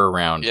that for a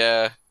round.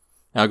 Yeah.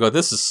 And I'll go,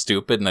 this is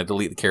stupid, and I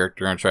delete the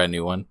character and try a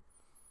new one.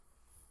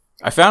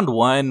 I found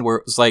one where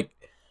it was like,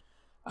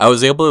 it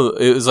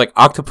was like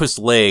octopus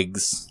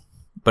legs,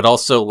 but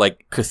also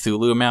like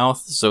Cthulhu mouth,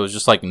 so it was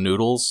just like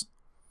noodles.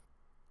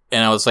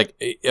 And I was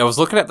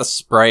looking at the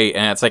sprite,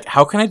 and it's like,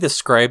 how can I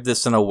describe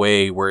this in a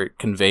way where it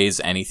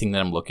conveys anything that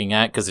I'm looking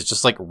at? Because it's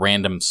just like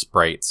random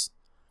sprites.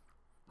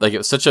 Like, it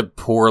was such a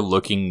poor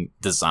looking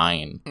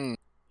design.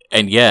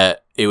 And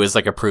yet, it was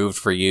like approved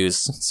for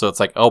use. So it's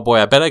like, oh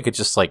boy, I bet I could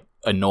just like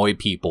annoy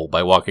people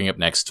by walking up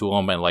next to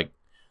them and like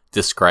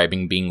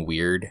describing being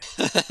weird.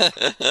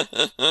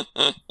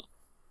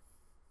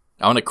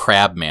 I want a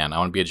crab man. I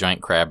want to be a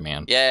giant crab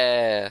man.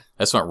 Yeah.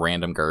 That's not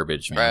random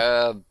garbage, man.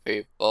 Crab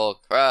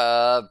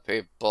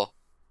people.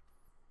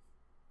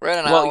 We're in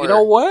an hour. Well, you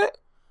know what?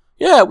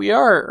 Yeah, we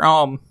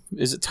are.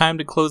 Is it time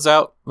to close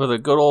out with a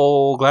good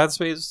old glad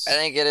space? I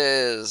think it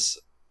is.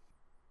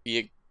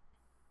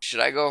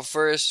 Should I go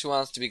first? Who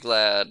wants to be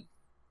glad?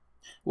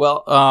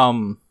 Well, I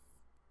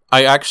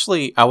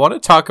want to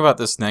talk about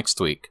this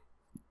next week.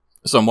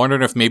 So I'm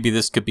wondering if maybe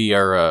this could be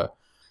our,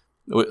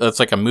 it's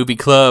like a movie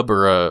club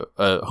or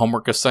a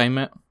homework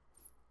assignment.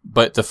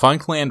 But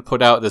Defunctland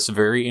put out this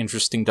very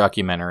interesting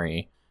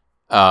documentary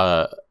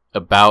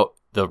about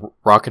the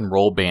rock and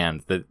roll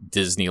band that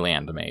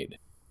Disneyland made.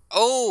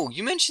 Oh,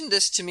 you mentioned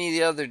this to me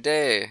the other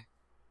day.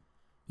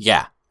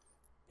 Yeah.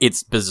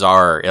 It's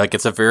bizarre. Like,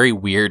 it's a very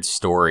weird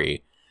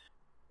story.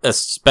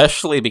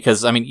 Especially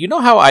because, I mean, you know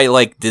how I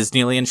like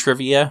Disneyland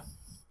trivia?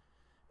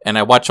 And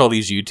I watch all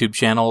these YouTube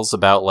channels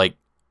about, like,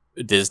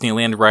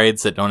 Disneyland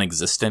rides that don't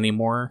exist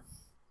anymore.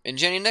 And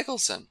Jenny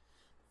Nicholson.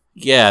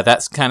 Yeah,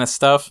 that kind of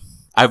stuff.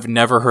 I've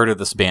never heard of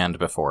this band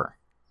before.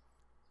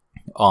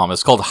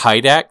 It's called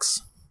Hydax.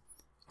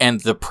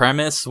 And the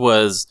premise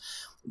was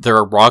they're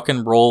a rock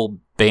and roll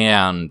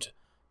band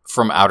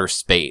from outer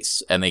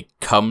space. And they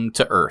come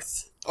to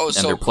Earth. Oh, and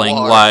so they're playing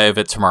Guar. live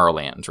at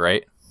Tomorrowland,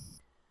 right?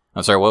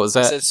 I'm sorry, what was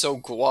that? I said so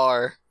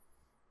Guar.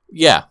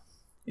 Yeah.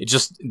 It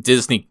just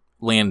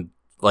Disneyland,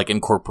 like,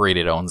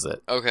 Incorporated owns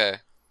it. Okay.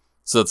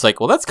 So it's like,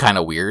 well, that's kind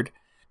of weird.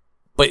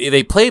 But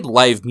they played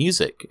live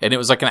music, and it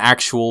was like an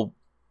actual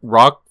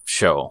rock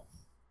show.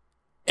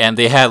 And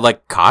they had,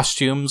 like,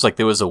 costumes, like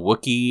there was a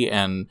Wookiee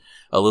and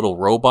a little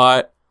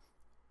robot.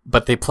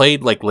 But they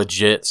played, like,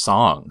 legit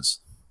songs.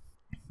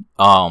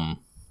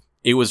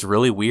 It was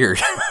really weird.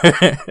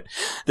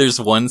 There's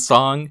one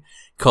song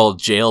called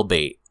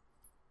Jailbait,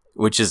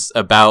 which is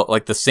about,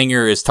 like, the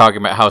singer is talking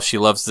about how she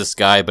loves this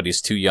guy, but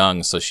he's too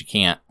young, so she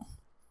can't.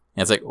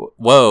 And it's like,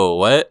 whoa,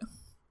 what?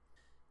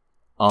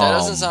 That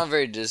doesn't sound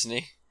very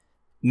Disney.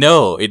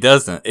 No, it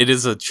doesn't. It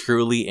is a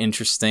truly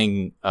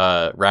interesting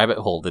rabbit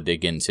hole to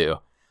dig into.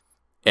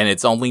 And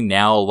it's only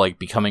now, like,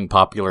 becoming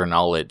popular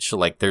knowledge.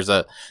 Like, there's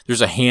a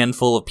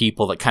handful of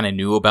people that kind of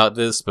knew about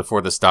this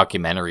before this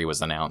documentary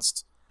was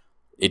announced.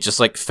 It just,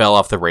 like, fell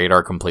off the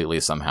radar completely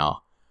somehow.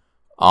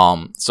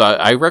 So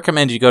I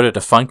recommend you go to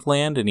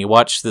Defunctland and you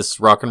watch this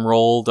rock and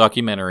roll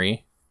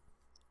documentary.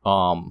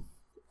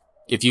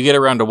 If you get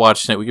around to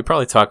watching it, we could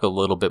probably talk a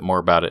little bit more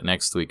about it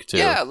next week, too.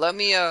 Yeah,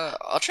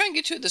 I'll try and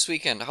get to it this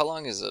weekend. How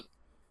long is it?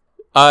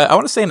 I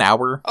want to say an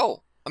hour.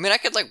 Oh, I mean, I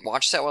could, like,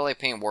 watch that while I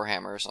paint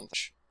Warhammer or something.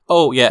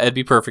 Oh, yeah, it'd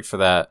be perfect for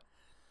that.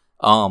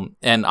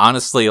 And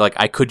honestly, like,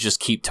 I could just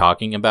keep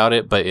talking about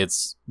it, but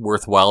it's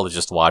worthwhile to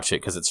just watch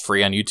it because it's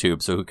free on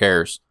YouTube, so who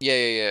cares?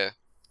 Yeah.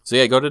 So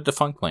yeah, go to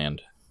Defunctland.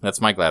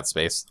 That's my glad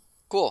space.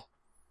 Cool.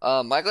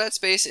 My glad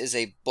space is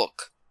a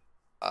book.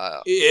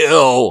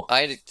 Ew.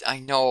 I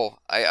know.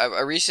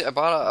 I recently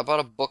bought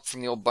a book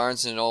from the old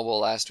Barnes and Noble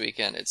last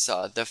weekend. It's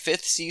The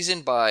Fifth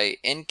Season by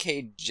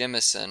N.K.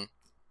 Jemisin.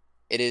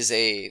 It is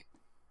a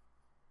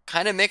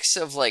kind of mix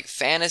of, like,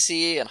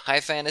 fantasy and high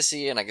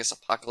fantasy and, I guess,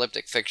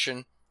 apocalyptic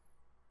fiction.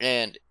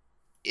 And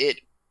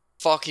it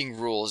fucking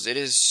rules. It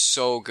is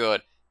so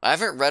good. I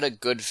haven't read a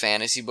good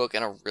fantasy book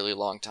in a really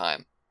long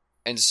time.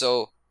 And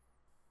so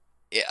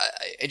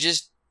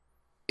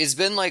it's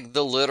been, like,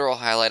 the literal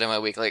highlight of my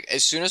week. Like,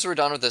 as soon as we're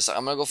done with this,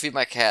 I'm gonna go feed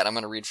my cat. I'm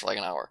gonna read for, like,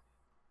 an hour.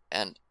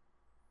 And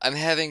I'm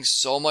having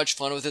so much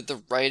fun with it.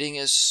 The writing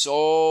is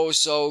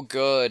so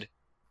good.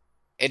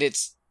 And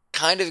it's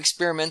kind of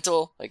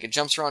experimental. Like, it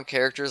jumps around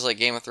characters like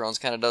Game of Thrones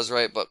kind of does,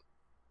 right? But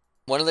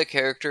one of the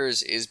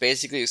characters is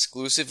basically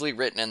exclusively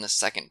written in the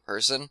second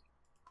person.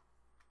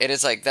 And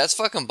it's like, that's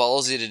fucking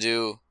ballsy to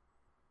do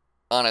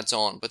on its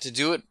own. But to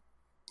do it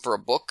for a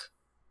book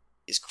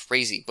is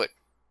crazy. But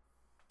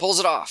pulls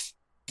it off.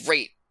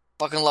 Great.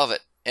 Fucking love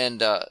it. And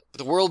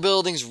the world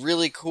building's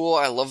really cool.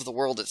 I love the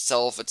world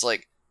itself. It's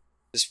like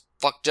this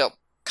fucked up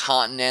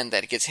continent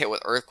that gets hit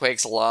with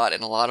earthquakes a lot,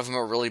 and a lot of them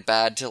are really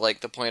bad to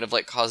like the point of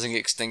like causing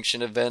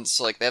extinction events.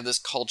 So like they have this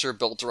culture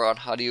built around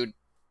how do you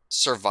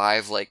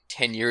survive like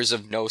 10 years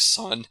of no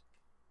sun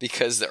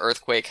because the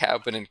earthquake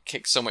happened and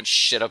kicked so much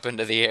shit up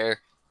into the air.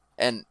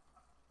 And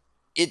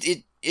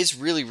it is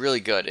really, really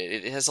good.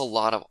 It has a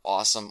lot of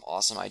awesome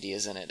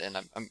ideas in it, and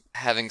I'm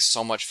having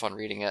so much fun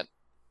reading it.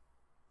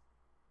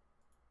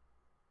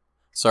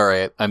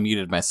 Sorry, I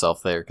muted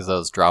myself there because I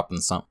was dropping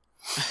something.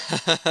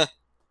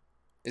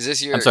 Is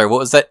this your... I'm sorry, what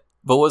was that?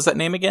 What was that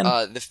name again?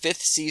 The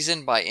 5th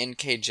season by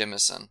N.K.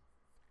 Jemisin.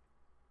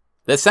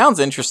 That sounds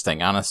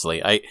interesting,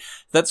 honestly.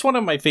 That's one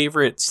of my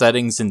favorite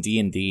settings in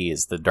D&D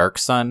is the Dark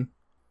Sun,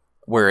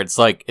 where it's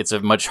like it's a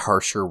much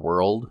harsher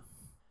world.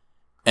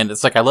 And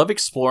it's like I love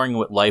exploring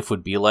what life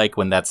would be like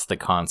when that's the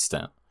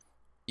constant.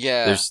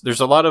 Yeah. There's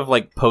a lot of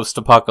like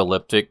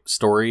post-apocalyptic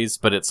stories,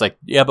 but it's like,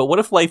 yeah, but what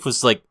if life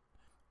was like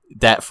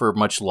that for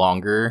much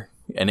longer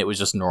and it was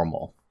just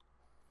normal?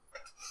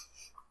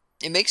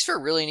 It makes for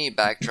a really neat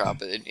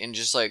backdrop, and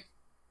just like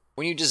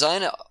when you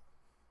design a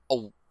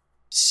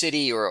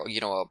city or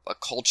a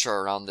culture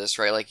around this,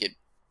 right? Like it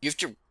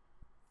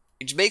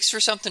makes for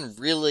something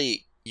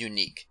really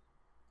unique.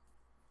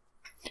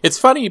 It's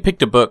funny you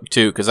picked a book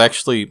too, because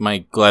actually my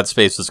Glad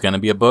Space was going to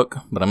be a book,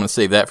 but I'm going to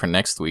save that for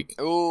next week.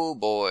 Oh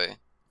boy.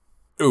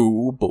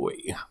 Oh boy.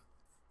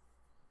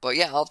 But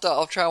yeah, I'll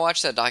try to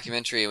watch that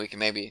documentary, and we can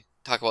maybe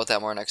talk about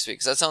that more next week,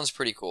 because that sounds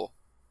pretty cool.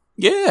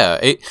 Yeah,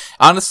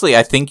 honestly,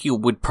 I think you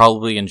would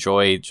probably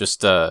enjoy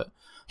just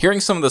hearing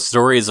some of the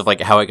stories of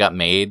like how it got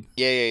made.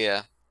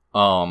 Yeah.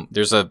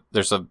 There's a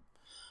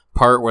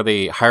part where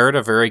they hired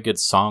a very good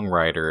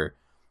songwriter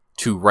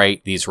to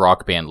write these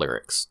rock band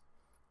lyrics,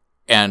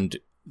 and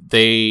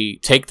they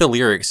take the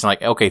lyrics and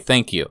like, okay,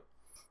 thank you,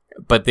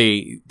 but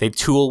they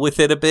tool with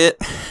it a bit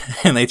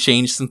and they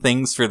change some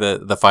things for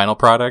the final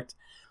product.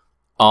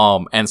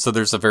 And so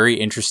there's a very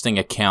interesting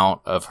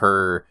account of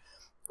her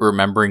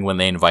remembering when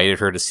they invited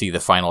her to see the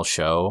final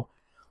show,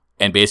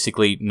 and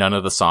basically none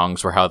of the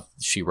songs were how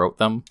she wrote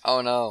them.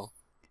 Oh no.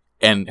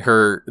 And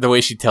the way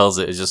she tells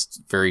it is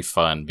just very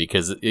fun,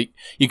 because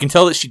you can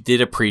tell that she did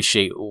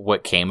appreciate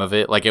what came of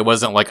it. Like, it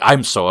wasn't like,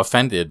 I'm so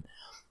offended,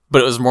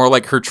 but it was more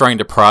like her trying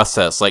to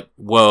process, like,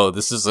 whoa,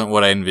 this isn't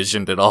what I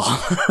envisioned at all.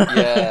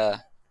 Yeah.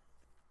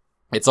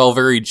 It's all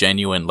very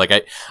genuine. Like,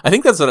 I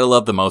think that's what I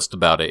love the most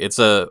about it. It's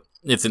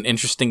an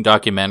interesting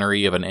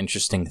documentary of an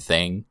interesting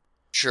thing.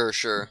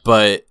 Sure.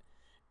 But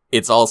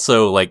it's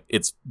also like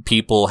it's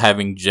people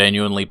having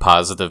genuinely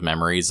positive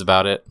memories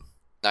about it.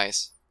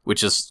 Nice.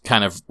 Which is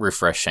kind of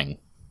refreshing.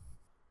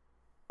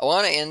 I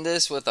want to end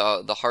this with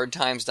the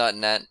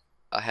hardtimes.net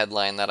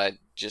headline that I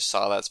just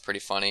saw that's pretty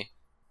funny.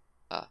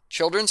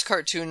 Children's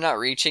cartoon not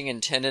reaching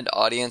intended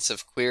audience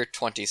of queer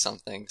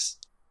 20-somethings.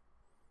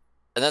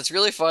 And that's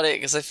really funny,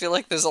 because I feel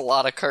like there's a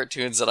lot of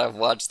cartoons that I've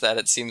watched that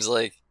it seems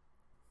like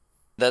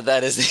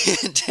that is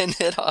the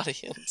intended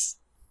audience.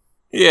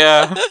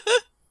 Yeah.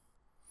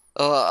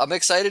 I'm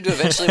excited to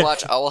eventually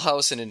watch Owl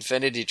House and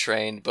Infinity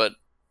Train, but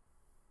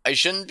I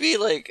shouldn't be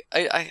like...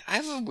 I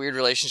have a weird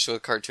relationship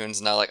with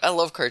cartoons now. Like, I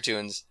love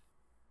cartoons,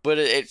 but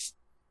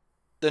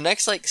the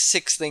next, like,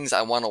 6 things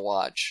I want to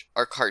watch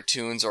are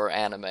cartoons or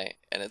anime.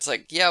 And it's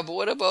like, yeah, but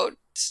what about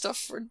stuff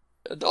for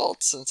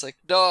adults? And it's like,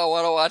 no, I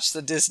want to watch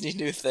the Disney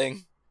new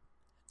thing.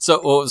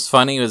 So what was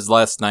funny was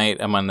last night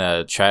I'm on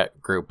the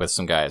chat group with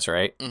some guys,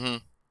 right? Mm-hmm.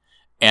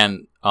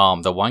 And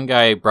the one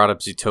guy brought up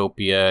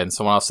Zootopia, and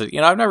someone else said,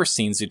 I've never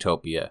seen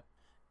Zootopia.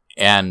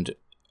 And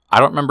I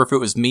don't remember if it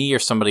was me or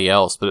somebody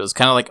else, but it was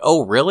kind of like,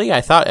 oh, really?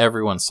 I thought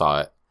everyone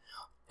saw it.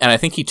 And I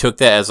think he took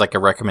that as like a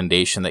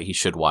recommendation that he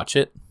should watch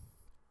it.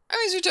 I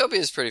mean, Zootopia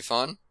is pretty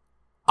fun.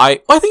 I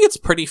think it's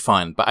pretty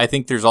fun, but I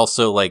think there's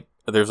also like,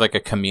 there's like a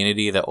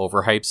community that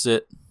overhypes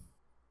it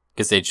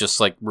because they just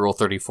like Rule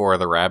 34 of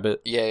the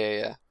Rabbit.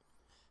 Yeah.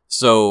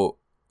 So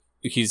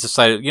he's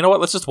decided, you know what,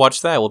 let's just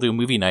watch that. We'll do a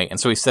movie night. And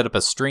so he set up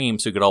a stream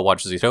so we could all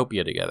watch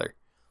Zootopia together.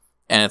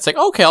 And it's like,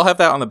 okay, I'll have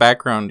that on the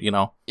background,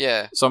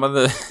 Yeah. Some of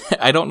the...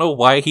 I don't know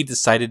why he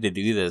decided to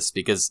do this,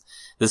 because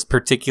this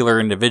particular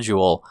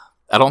individual,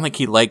 I don't think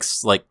he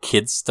likes, like,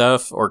 kids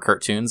stuff or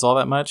cartoons all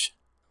that much.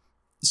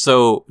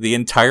 So the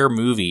entire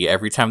movie,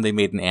 every time they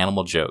made an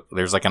animal joke,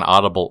 there's, like, an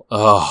audible,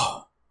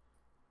 ugh.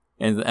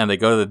 And they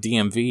go to the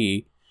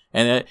DMV,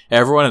 and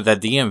everyone at the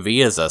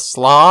DMV is a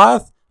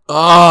sloth.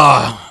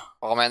 Ugh.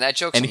 Oh, man, that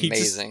joke's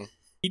amazing.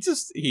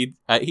 He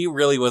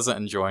really wasn't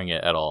enjoying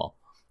it at all.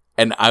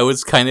 And I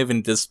was kind of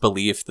in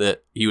disbelief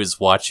that he was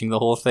watching the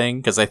whole thing,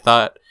 because I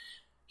thought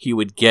he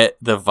would get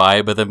the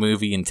vibe of the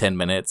movie in 10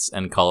 minutes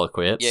and call it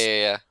quits.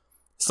 Yeah.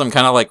 So I'm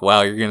kind of like,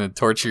 wow, you're going to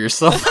torture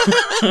yourself.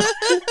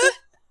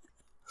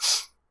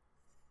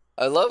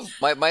 I love...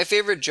 My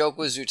favorite joke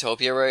with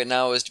Zootopia right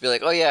now is to be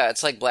like, oh yeah,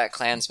 it's like Black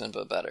Klansman,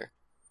 but better.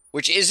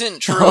 Which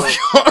isn't true.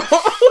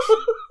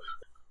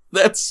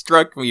 That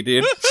struck me,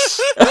 dude.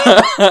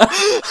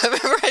 I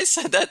remember I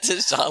said that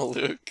to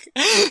Jean-Luc.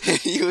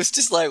 He was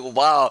just like,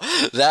 wow,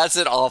 that's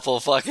an awful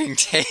fucking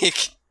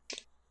take.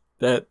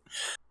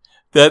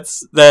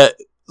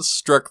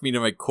 struck me to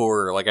my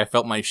core. Like, I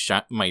felt my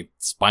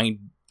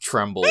spine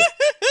tremble.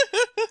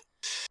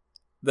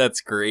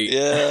 That's great.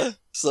 Yeah.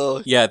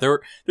 So yeah,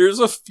 there's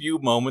a few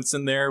moments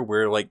in there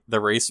where like the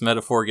race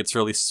metaphor gets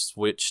really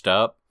switched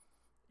up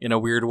in a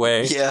weird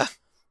way. yeah.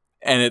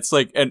 And it's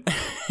like, and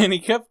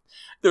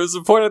there was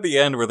a point at the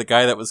end where the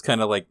guy that was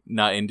kind of like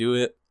not into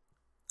it,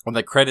 when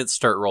the credits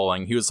start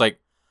rolling, he was like,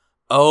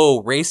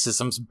 "Oh,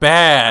 racism's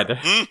bad."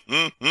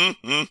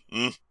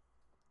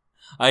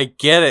 I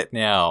get it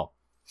now.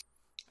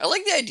 I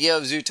like the idea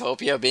of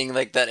Zootopia being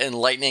like that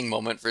enlightening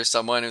moment for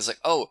someone who's like,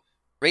 "Oh,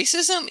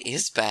 racism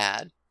is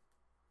bad."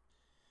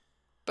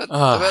 But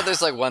I bet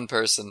there's like one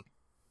person.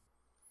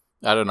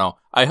 I don't know.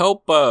 I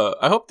hope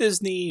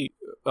Disney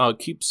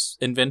keeps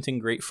inventing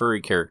great furry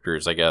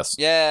characters, I guess.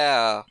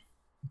 Yeah.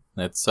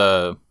 That's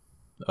a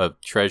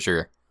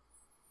treasure.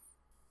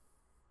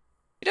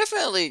 You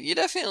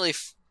definitely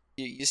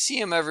you see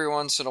him every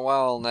once in a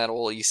while in that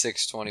old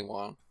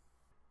E621.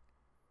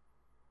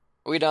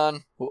 Are we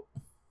done?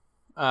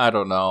 I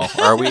don't know.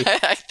 Are we?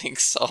 I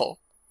think so.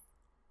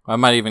 I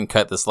might even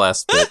cut this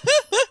last bit.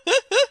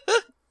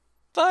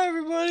 Bye,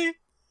 everybody.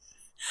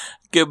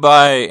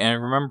 Goodbye,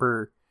 and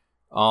remember,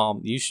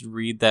 you should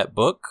read that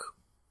book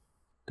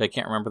that I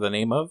can't remember the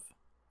name of.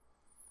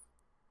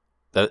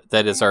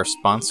 That is our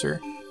sponsor.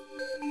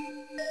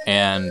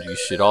 And you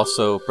should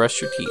also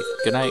brush your teeth.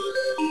 Good night.